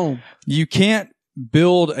this home. You can't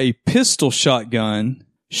build a pistol shotgun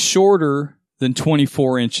shorter than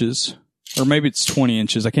 24 inches, or maybe it's 20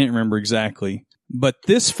 inches. I can't remember exactly. But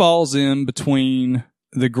this falls in between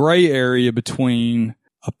the gray area between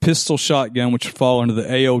a pistol shotgun, which would fall under the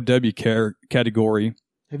AOW category.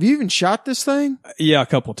 Have you even shot this thing? Yeah, a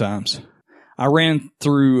couple times. I ran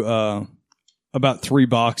through about 3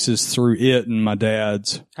 boxes through it and my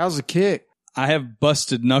dad's. How's the kick? I have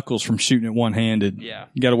busted knuckles from shooting it one-handed. Yeah.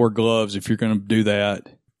 You got to wear gloves if you're going to do that,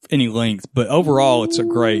 any length. But overall, it's a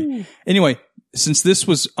great. Anyway, since this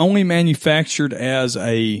was only manufactured as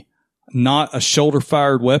a not a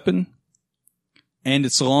shoulder-fired weapon, and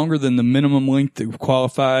it's longer than the minimum length that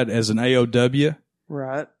qualified as an AOW,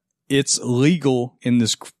 Right. it's legal in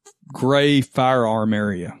this gray firearm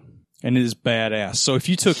area, and it is badass. So if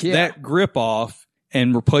you took that grip off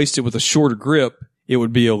and replaced it with a shorter grip, it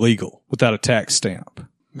would be illegal without a tax stamp.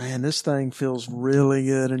 Man, this thing feels really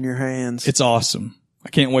good in your hands. It's awesome. I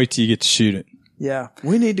can't wait till you get to shoot it. Yeah,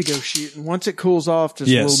 we need to go shooting. Once it cools off just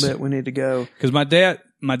a little bit, we need to go. Because my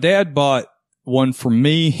dad bought one for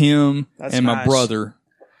me, him, and my brother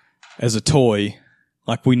as a toy.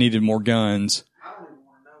 Like we needed more guns. I don't even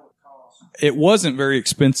want to know what it costs. It wasn't very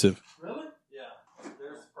expensive. Really? Yeah.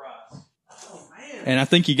 There's the price. Oh, man. And I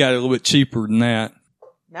think he got it a little bit cheaper than that.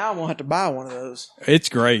 Now I'm going to have to buy one of those. It's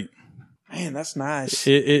great. Man, that's nice.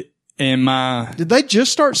 Did they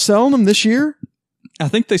just start selling them this year? I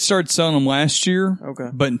think they started selling them last year. Okay.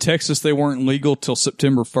 But in Texas, they weren't legal till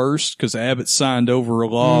September 1st because Abbott signed over a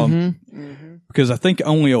law. Because I think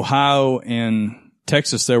only Ohio and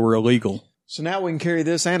Texas, they were illegal. So now we can carry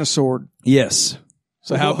this and a sword. Yes.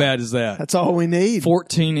 So how bad is that? That's all we need.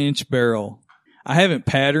 14-inch barrel. I haven't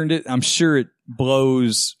patterned it. I'm sure it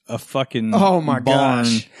blows a fucking barn.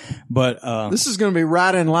 Gosh. But this is going to be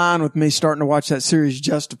right in line with me starting to watch that series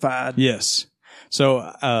Justified. Yes. So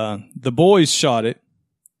the boys shot it.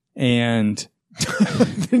 And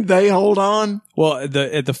did they hold on? Well,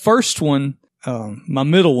 at the first one, my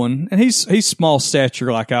middle one, and he's small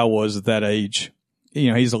stature like I was at that age.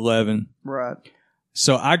 You know, he's 11. Right.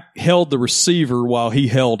 So I held the receiver while he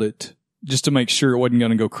held it just to make sure it wasn't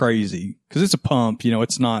going to go crazy. Because it's a pump, you know,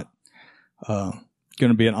 it's not going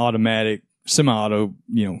to be an automatic, semi-auto,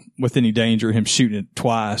 you know, with any danger of him shooting it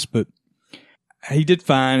twice. But he did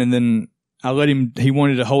fine, and then I let him, he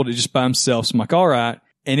wanted to hold it just by himself. So I'm like, all right.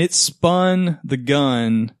 And it spun the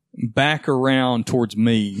gun back around towards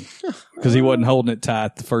me because he wasn't holding it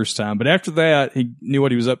tight the first time. But after that, he knew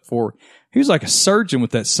what he was up for. He was like a surgeon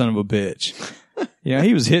with that son of a bitch. You know,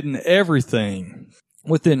 he was hitting everything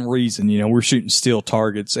within reason. You know, we're shooting steel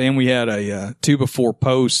targets, and we had a 2x4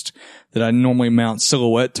 post that I normally mount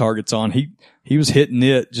silhouette targets on. He was hitting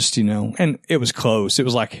it just, you know, and it was close. It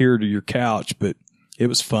was like here to your couch, but it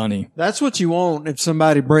was funny. That's what you want if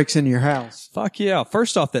somebody breaks into your house. Fuck yeah.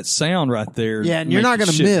 First off, that sound right there. Yeah, and you're not going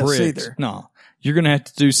to miss either. No. You're going to have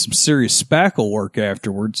to do some serious spackle work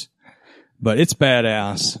afterwards. But it's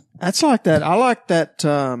badass. That's like that. I like that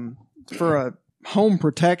for a home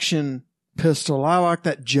protection pistol. I like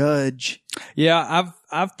that Judge. Yeah,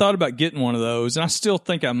 I've thought about getting one of those, and I still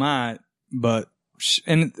think I might. But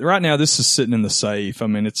and right now, this is sitting in the safe. I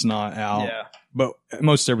mean, it's not out. Yeah. But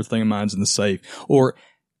most everything of mine's in the safe. Or,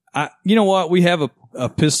 you know what? We have a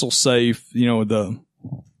pistol safe, you know,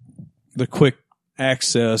 the quick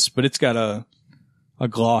access, but it's got a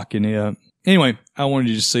Glock in it. Anyway, I wanted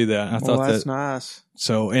you to see that. I thought that's nice.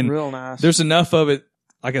 So, and real nice. There's enough of it,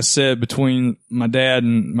 like I said, between my dad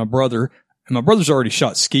and my brother. And my brother's already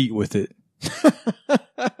shot skeet with it.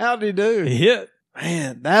 How'd he do? He hit.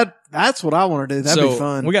 Man, that's what I want to do. That'd be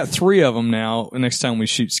fun. We got 3 of them now next time we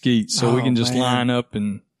shoot skeet. So we can just line up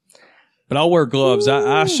but I'll wear gloves.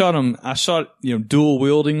 I shot, you know, dual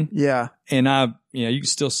wielding. Yeah. And you can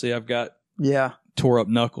still see I've got tore up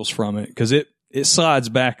knuckles from it because it slides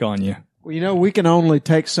back on you. Well, you know, we can only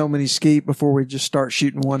take so many skeet before we just start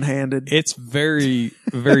shooting one-handed. It's very,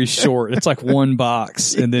 very short. It's like one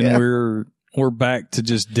box, and then we're back to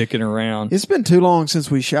just dicking around. It's been too long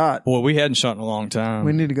since we shot. Boy, we hadn't shot in a long time.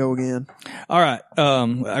 We need to go again. All right.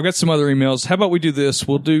 I've got some other emails. How about we do this?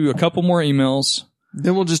 We'll do a couple more emails.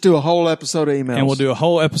 Then we'll just do a whole episode of emails. And we'll do a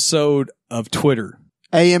whole episode of Twitter.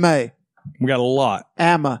 AMA. We got a lot.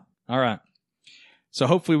 AMA. All right. So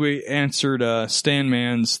hopefully we answered Stan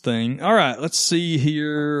Man's thing. All right, let's see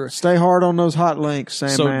here. Stay hard on those hot links, Sam.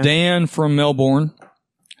 So Dan from Melbourne,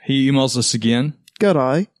 he emails us again. Good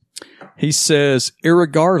eye. He says,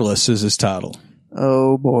 "Irregardless" is his title.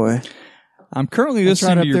 Oh boy. I'm currently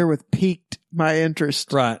listening right to up there with piqued my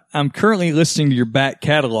interest. Right. I'm currently listening to your back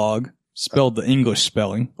catalog, spelled the English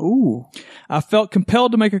spelling. Ooh. I felt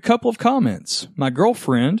compelled to make a couple of comments. My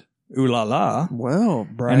girlfriend, ooh la la. Well,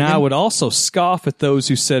 bragging. And I would also scoff at those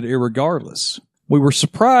who said irregardless. We were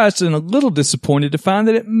surprised and a little disappointed to find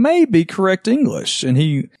that it may be correct English. And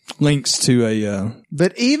he links to a...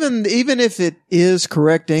 But even if it is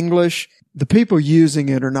correct English, the people using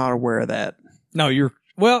it are not aware of that. No,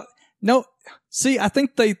 no. See, I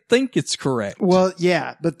think they think it's correct. Well,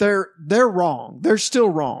 yeah, but they're wrong. They're still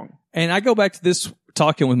wrong. And I go back to this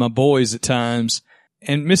talking with my boys at times,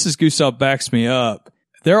 and Mrs. Gustav backs me up.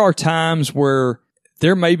 There are times where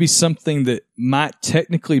there may be something that might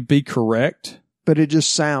technically be correct, but it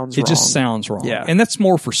just sounds wrong. It just sounds wrong. Yeah. And that's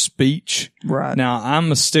more for speech. Right. Now,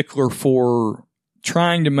 I'm a stickler for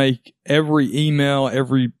trying to make every email,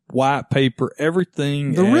 every white paper,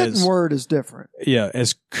 everything The written word is different. Yeah,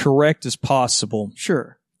 as correct as possible.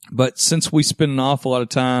 Sure. But since we spend an awful lot of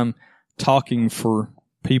time talking for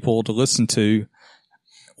people to listen to,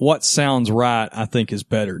 what sounds right, I think, is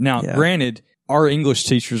better. Now, granted, our English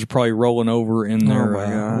teachers are probably rolling over in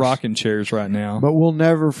their rocking chairs right now. But we'll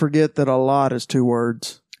never forget that a lot is 2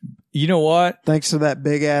 words. You know what? Thanks to that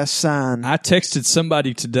big ass sign. I texted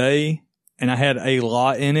somebody today and I had a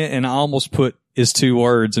lot in it and I almost put is 2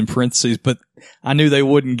 words in parentheses, but I knew they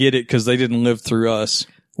wouldn't get it because they didn't live through us.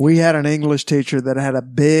 We had an English teacher that had a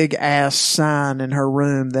big ass sign in her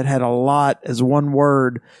room that had a lot as 1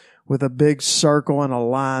 word with a big circle and a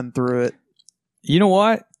line through it. You know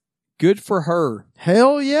what? Good for her.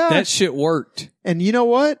 Hell yeah. That shit worked. And you know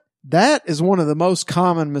what? That is one of the most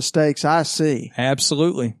common mistakes I see.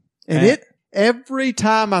 Absolutely. And every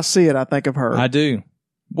time I see it, I think of her. I do.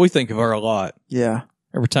 We think of her a lot. Yeah.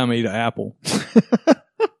 Every time I eat an apple.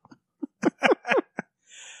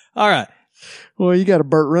 All right. Well, you got a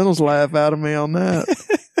Burt Reynolds laugh out of me on that.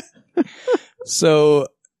 So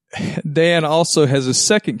Dan also has a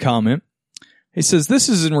second comment. He says, this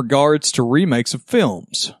is in regards to remakes of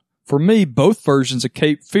films. For me, both versions of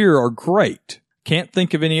Cape Fear are great. Can't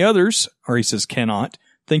think of any others, or he says cannot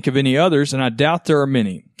think of any others, and I doubt there are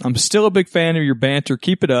many. I'm still a big fan of your banter.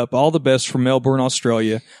 Keep it up. All the best from Melbourne,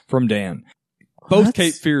 Australia, from Dan. Both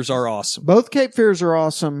Cape Fears are awesome. Both Cape Fears are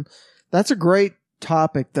awesome. That's a great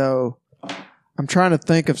topic, though. I'm trying to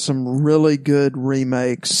think of some really good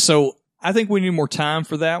remakes. So I think we need more time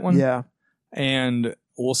for that one. Yeah. And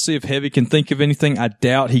we'll see if Heavy can think of anything. I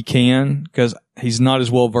doubt he can because he's not as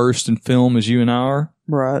well versed in film as you and I are.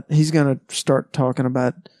 Right. He's going to start talking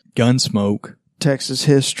about Gunsmoke, Texas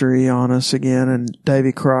history on us again, and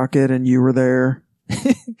Davy Crockett, and You Were There.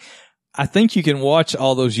 I think you can watch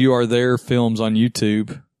all those You Are There films on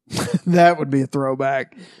YouTube. That would be a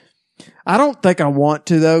throwback. I don't think I want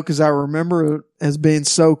to, though, because I remember it as being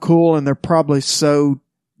so cool, and they're probably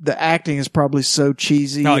the acting is probably so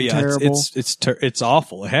cheesy and terrible. It's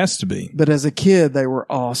awful. It has to be. But as a kid, they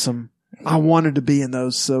were awesome. I wanted to be in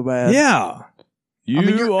those so bad. Yeah.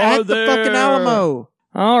 You're are at there. the fucking Alamo.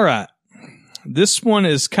 All right. This one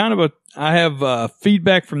is kind of I have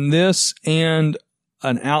feedback from this and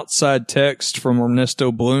an outside text from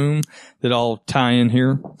Ernesto Bloom that I'll tie in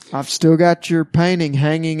here. I've still got your painting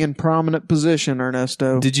hanging in prominent position,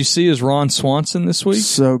 Ernesto. Did you see his Ron Swanson this week?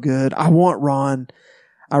 So good. I want Ron.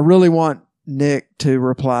 I really want Nick to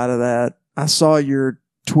reply to that. I saw your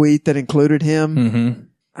tweet that included him. Mm-hmm.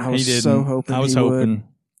 I was so hoping he would.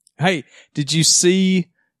 Hey, did you see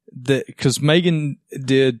that? Because Megan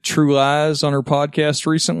did True Lies on her podcast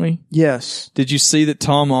recently. Yes. Did you see that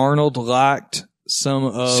Tom Arnold liked some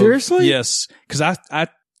of... Seriously? Yes. Because I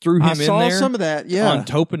threw him in there. I saw some of that, yeah.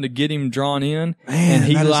 Hoping to get him drawn in. Man, and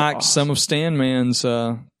he that is liked awesome. some of Stan Man's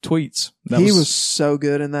tweets. He was so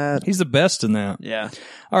good in that. He's the best in that. Yeah.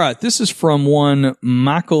 All right. This is from one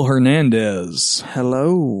Michael Hernandez.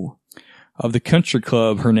 Hello. Of the Country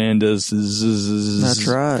Club Hernandez. That's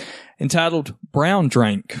right. Entitled Brown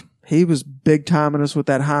Drink. He was big timing us with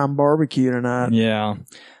that Heim barbecue tonight. Yeah.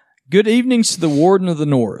 Good evenings to the Warden of the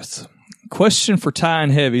North. Question for Ty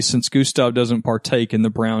and Heavy, since Gustav doesn't partake in the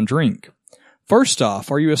brown drink. First off,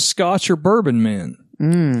 are you a Scotch or bourbon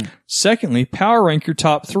man? Secondly, power rank your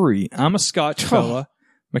top 3. I'm a Scotch fella.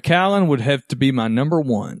 Macallan would have to be my number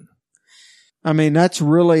 1. I mean, that's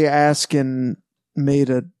really asking me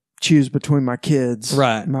to choose between my kids.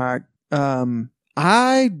 Right.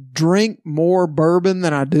 I drink more bourbon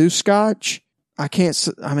than I do Scotch.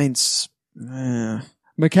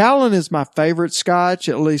 Macallan is my favorite Scotch,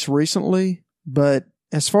 at least recently. But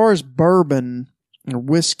as far as bourbon or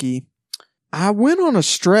whiskey, I went on a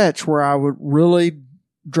stretch where I would really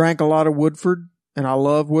drank a lot of Woodford, and I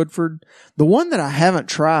love Woodford. The one that I haven't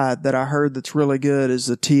tried that I heard that's really good is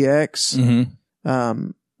the TX. Mm-hmm.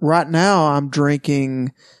 Right now I'm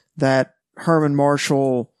drinking that Herman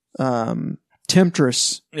Marshall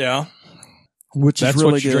Temptress. Yeah. Which That's is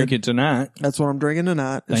really what you're good. drinking tonight. That's what I'm drinking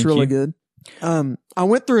tonight. It's Thank really you. good. I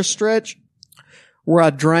went through a stretch where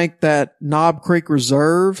I drank that Knob Creek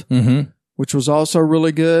Reserve, which was also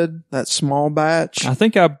really good. That small batch. I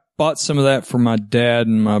think I bought some of that for my dad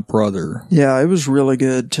and my brother. Yeah, it was really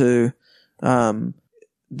good too.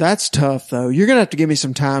 That's tough though. You're going to have to give me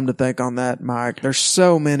some time to think on that, Mike. There's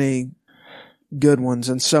so many good ones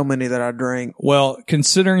and so many that I drink. Well,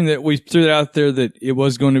 considering that we threw it out there that it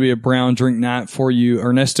was going to be a brown drink night for you,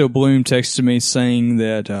 Ernesto Bloom texted me saying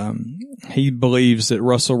that he believes that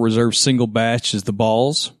Russell Reserve single batch is the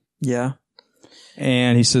balls. Yeah.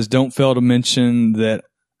 And he says, don't fail to mention that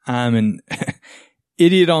I'm an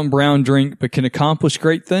idiot on brown drink, but can accomplish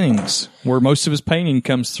great things, where most of his painting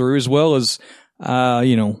comes through, as well as,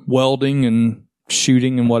 welding and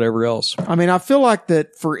shooting and whatever else. I mean, I feel like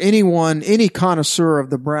that for anyone, any connoisseur of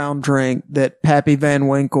the brown drink, that Pappy Van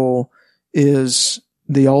Winkle is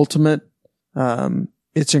the ultimate.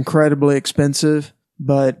 It's incredibly expensive,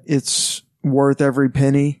 but it's worth every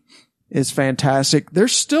penny. It's fantastic.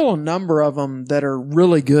 There's still a number of them that are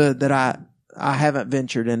really good that I haven't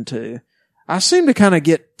ventured into. I seem to kind of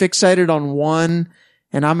get fixated on one,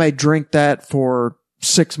 and I may drink that for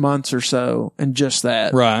 6 months or so, and just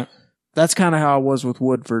that. Right. That's kind of how I was with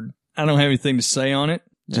Woodford. I don't have anything to say on it.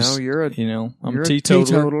 No, you're a I'm a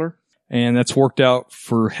teetotaler. And that's worked out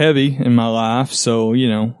for Heavy in my life. So,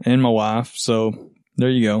 and my wife. So there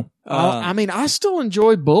you go. I still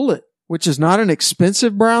enjoy Bullet, which is not an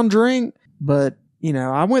expensive brown drink, but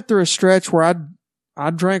I went through a stretch where I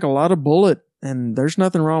drank a lot of Bullet, and there's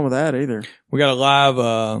nothing wrong with that either. We got a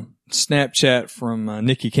live, Snapchat from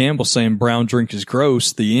Nikki Campbell saying brown drink is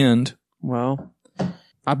gross. The end. Well,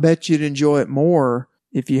 I bet you'd enjoy it more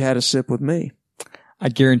if you had a sip with me. I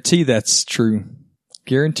guarantee that's true.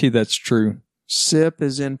 Sip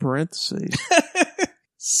is in parentheses.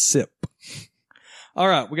 Sip. All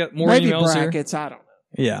right, we got more Maybe emails brackets, here. I don't know.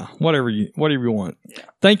 Yeah, whatever you want. Yeah.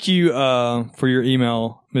 Thank you for your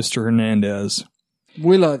email, Mr. Hernandez.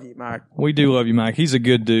 We love you, Mike. We do love you, Mike. He's a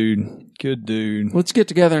good dude. Good dude. Let's get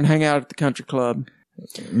together and hang out at the country club.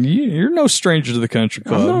 You're no stranger to the country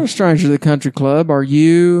club. I'm not a stranger to the country club. Are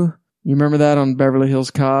you? You remember that on Beverly Hills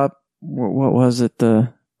Cop? What was it?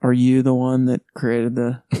 Are you the one that created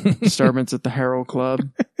the disturbance at the Harold Club?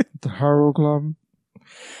 The Harold Club?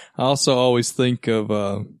 I also always think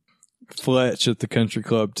of Fletch at the country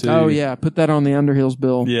club, too. Oh, yeah. Put that on the Underhills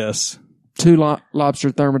bill. Yes. 2 lobster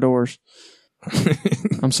thermidors.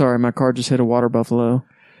 I'm sorry, my car just hit a water buffalo.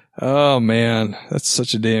 Oh, man. That's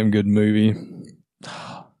such a damn good movie.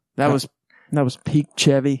 That was peak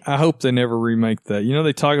Chevy. I hope they never remake that.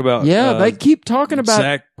 They talk about... Yeah, they keep talking about...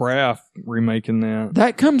 Zach Braff remaking that.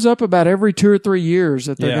 That comes up about every 2 or 3 years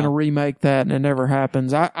that they're going to remake that, and it never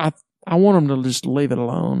happens. I want them to just leave it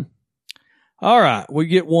alone. All right. We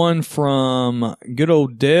get one from good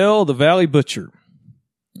old Dale, the Valley Butcher.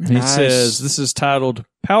 He says, this is titled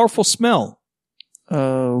Powerful Smell.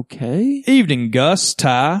 Okay. Evening, Gus,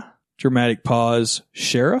 Ty, dramatic pause,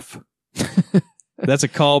 Sheriff. That's a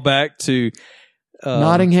callback to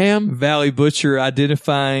Nottingham. Valley Butcher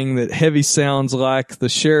identifying that Heavy sounds like the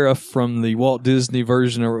sheriff from the Walt Disney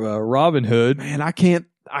version of Robin Hood. Man, I can't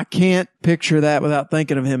picture that without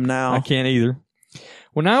thinking of him now. I can't either.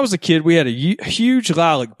 When I was a kid, we had a huge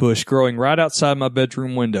lilac bush growing right outside my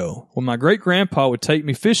bedroom window. When my great-grandpa would take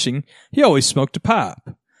me fishing, he always smoked a pipe.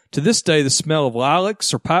 To this day, the smell of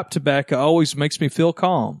lilacs or pipe tobacco always makes me feel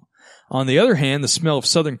calm. On the other hand, the smell of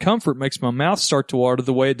Southern Comfort makes my mouth start to water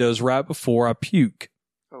the way it does right before I puke.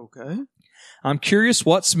 Okay. I'm curious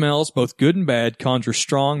what smells, both good and bad, conjure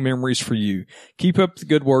strong memories for you. Keep up the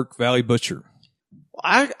good work, Valley Butcher.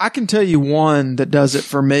 I can tell you one that does it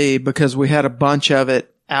for me because we had a bunch of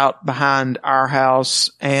it out behind our house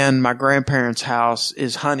and my grandparents' house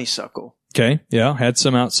is honeysuckle. Okay. Yeah. Had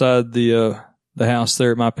some outside the house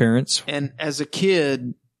there at my parents'. And as a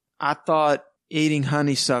kid, I thought eating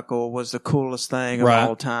honeysuckle was the coolest thing of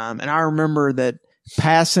all time. And I remember that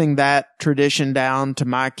passing that tradition down to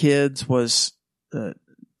my kids was,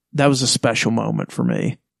 that was a special moment for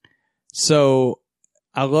me. So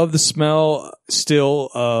I love the smell still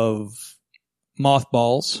of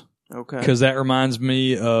mothballs. Okay. Because that reminds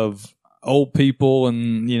me of old people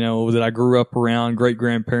and, that I grew up around,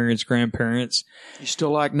 great-grandparents, grandparents. You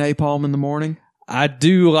still like napalm in the morning? I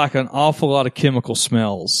do like an awful lot of chemical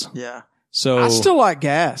smells. Yeah. So I still like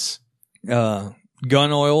gas. Gun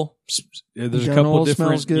oil. There's Gun a couple oil of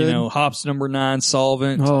different, smells good. hops number 9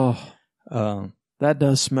 solvent. Oh, that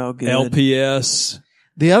does smell good. LPS.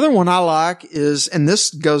 The other one I like is, and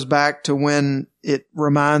this goes back to when it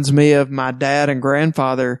reminds me of my dad and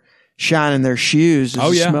grandfather shining their shoes. Is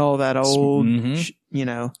the smell of that old,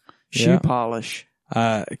 shoe polish.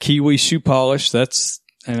 Kiwi shoe polish.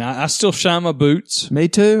 And I still shine my boots. Me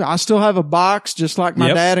too. I still have a box just like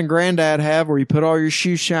my dad and granddad have where you put all your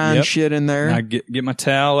shoe shine shit in there. And I get my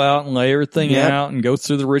towel out and lay everything out and go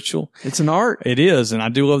through the ritual. It's an art. It is. And I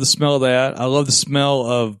do love the smell of that. I love the smell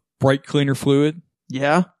of brake cleaner fluid.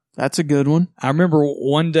 Yeah. That's a good one. I remember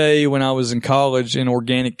one day when I was in college in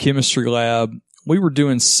organic chemistry lab, we were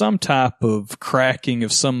doing some type of cracking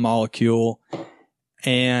of some molecule,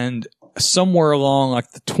 and somewhere along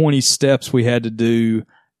like the 20 steps we had to do,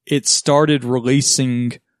 it started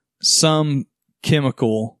releasing some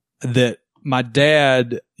chemical that my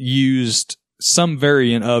dad used some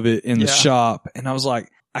variant of it in the shop. And I was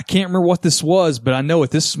like, I can't remember what this was, but I know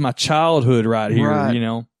it. This is my childhood right here, you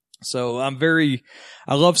know? So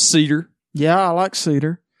I love cedar. Yeah, I like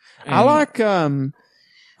cedar. And I like, man,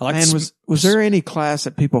 was there any class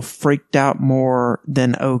that people freaked out more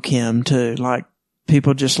than OChem too? Like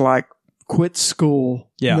people just like quit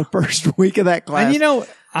school in the first week of that class. And you know,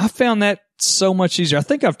 I found that so much easier. I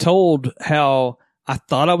think I've told how I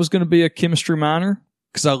thought I was going to be a chemistry minor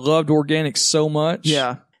because I loved organics so much.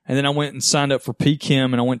 Yeah. And then I went and signed up for PChem,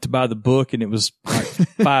 and I went to buy the book, and it was like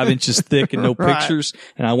 5 inches thick and no pictures.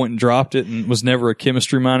 And I went and dropped it and was never a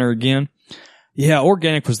chemistry minor again. Yeah,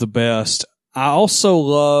 organic was the best. I also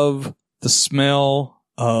love the smell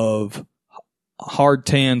of hard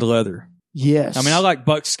tanned leather. Yes. I mean, I like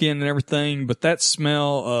buckskin and everything, but that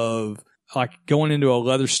smell of like going into a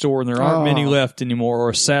leather store and there aren't many left anymore, or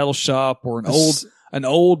a saddle shop, or an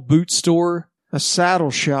old boot store. A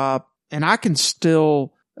saddle shop. And I can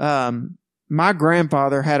still, my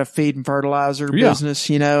grandfather had a feed and fertilizer business,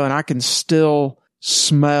 you know, and I can still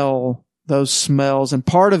smell those smells. And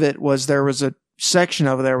part of it was there was a section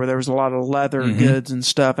over there where there was a lot of leather goods and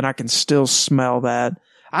stuff, and I can still smell that.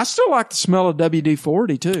 I still like the smell of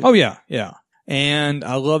WD-40 too. Oh yeah, yeah. And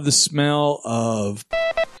I love the smell of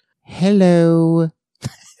hello.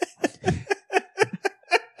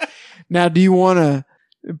 Now, do you want to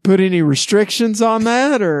put any restrictions on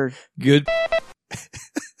that or good?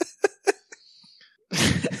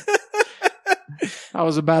 I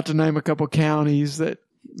was about to name a couple counties that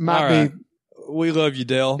might be. We love you,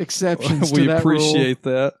 Dale. Exceptions we to that appreciate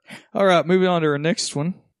that. All right, moving on to our next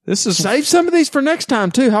one. This is save some of these for next time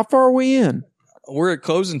too. How far are we in? We're at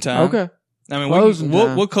closing time. Okay. I mean,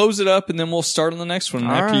 we'll close it up and then we'll start on the next one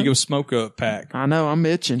after you go smoke a pack. I know, I'm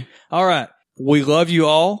itching. All right. We love you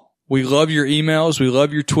all. We love your emails. We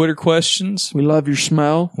love your Twitter questions. We love your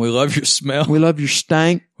smell. We love your smell. We love your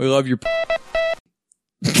stank. We love your.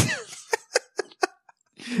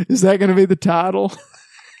 Is that going to be the title?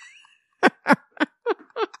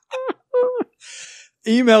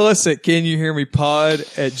 Email us at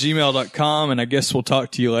canyouhearmepod@gmail.com, and I guess we'll talk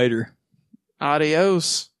to you later.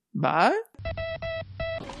 Adios. Bye.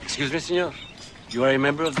 Excuse me, senor. You are a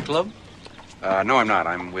member of the club? No, I'm not.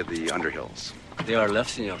 I'm with the Underhills. They are left,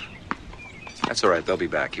 senor. That's all right. They'll be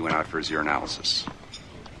back. He went out for his urinalysis.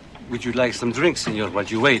 Would you like some drinks, senor? While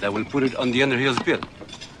you wait, I will put it on the Underhills bill.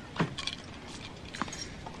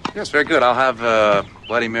 Yes, very good. I'll have a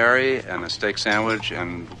Bloody Mary and a steak sandwich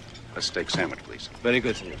and a steak sandwich, please. Very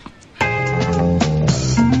good, senor.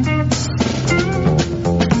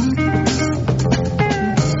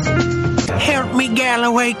 Help me,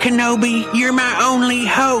 Galloway Kenobi. You're my only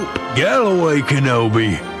hope. Galloway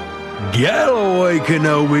Kenobi. Galloway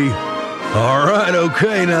Kenobi. All right,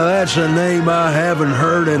 okay, now that's a name I haven't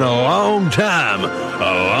heard in a long time.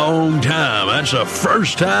 A long time. That's the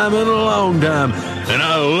first time in a long time. And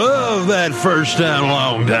I love that first time,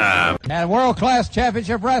 long time. And World Class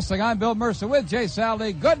Championship Wrestling, I'm Bill Mercer with Jay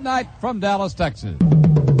Saldi. Good night from Dallas, Texas.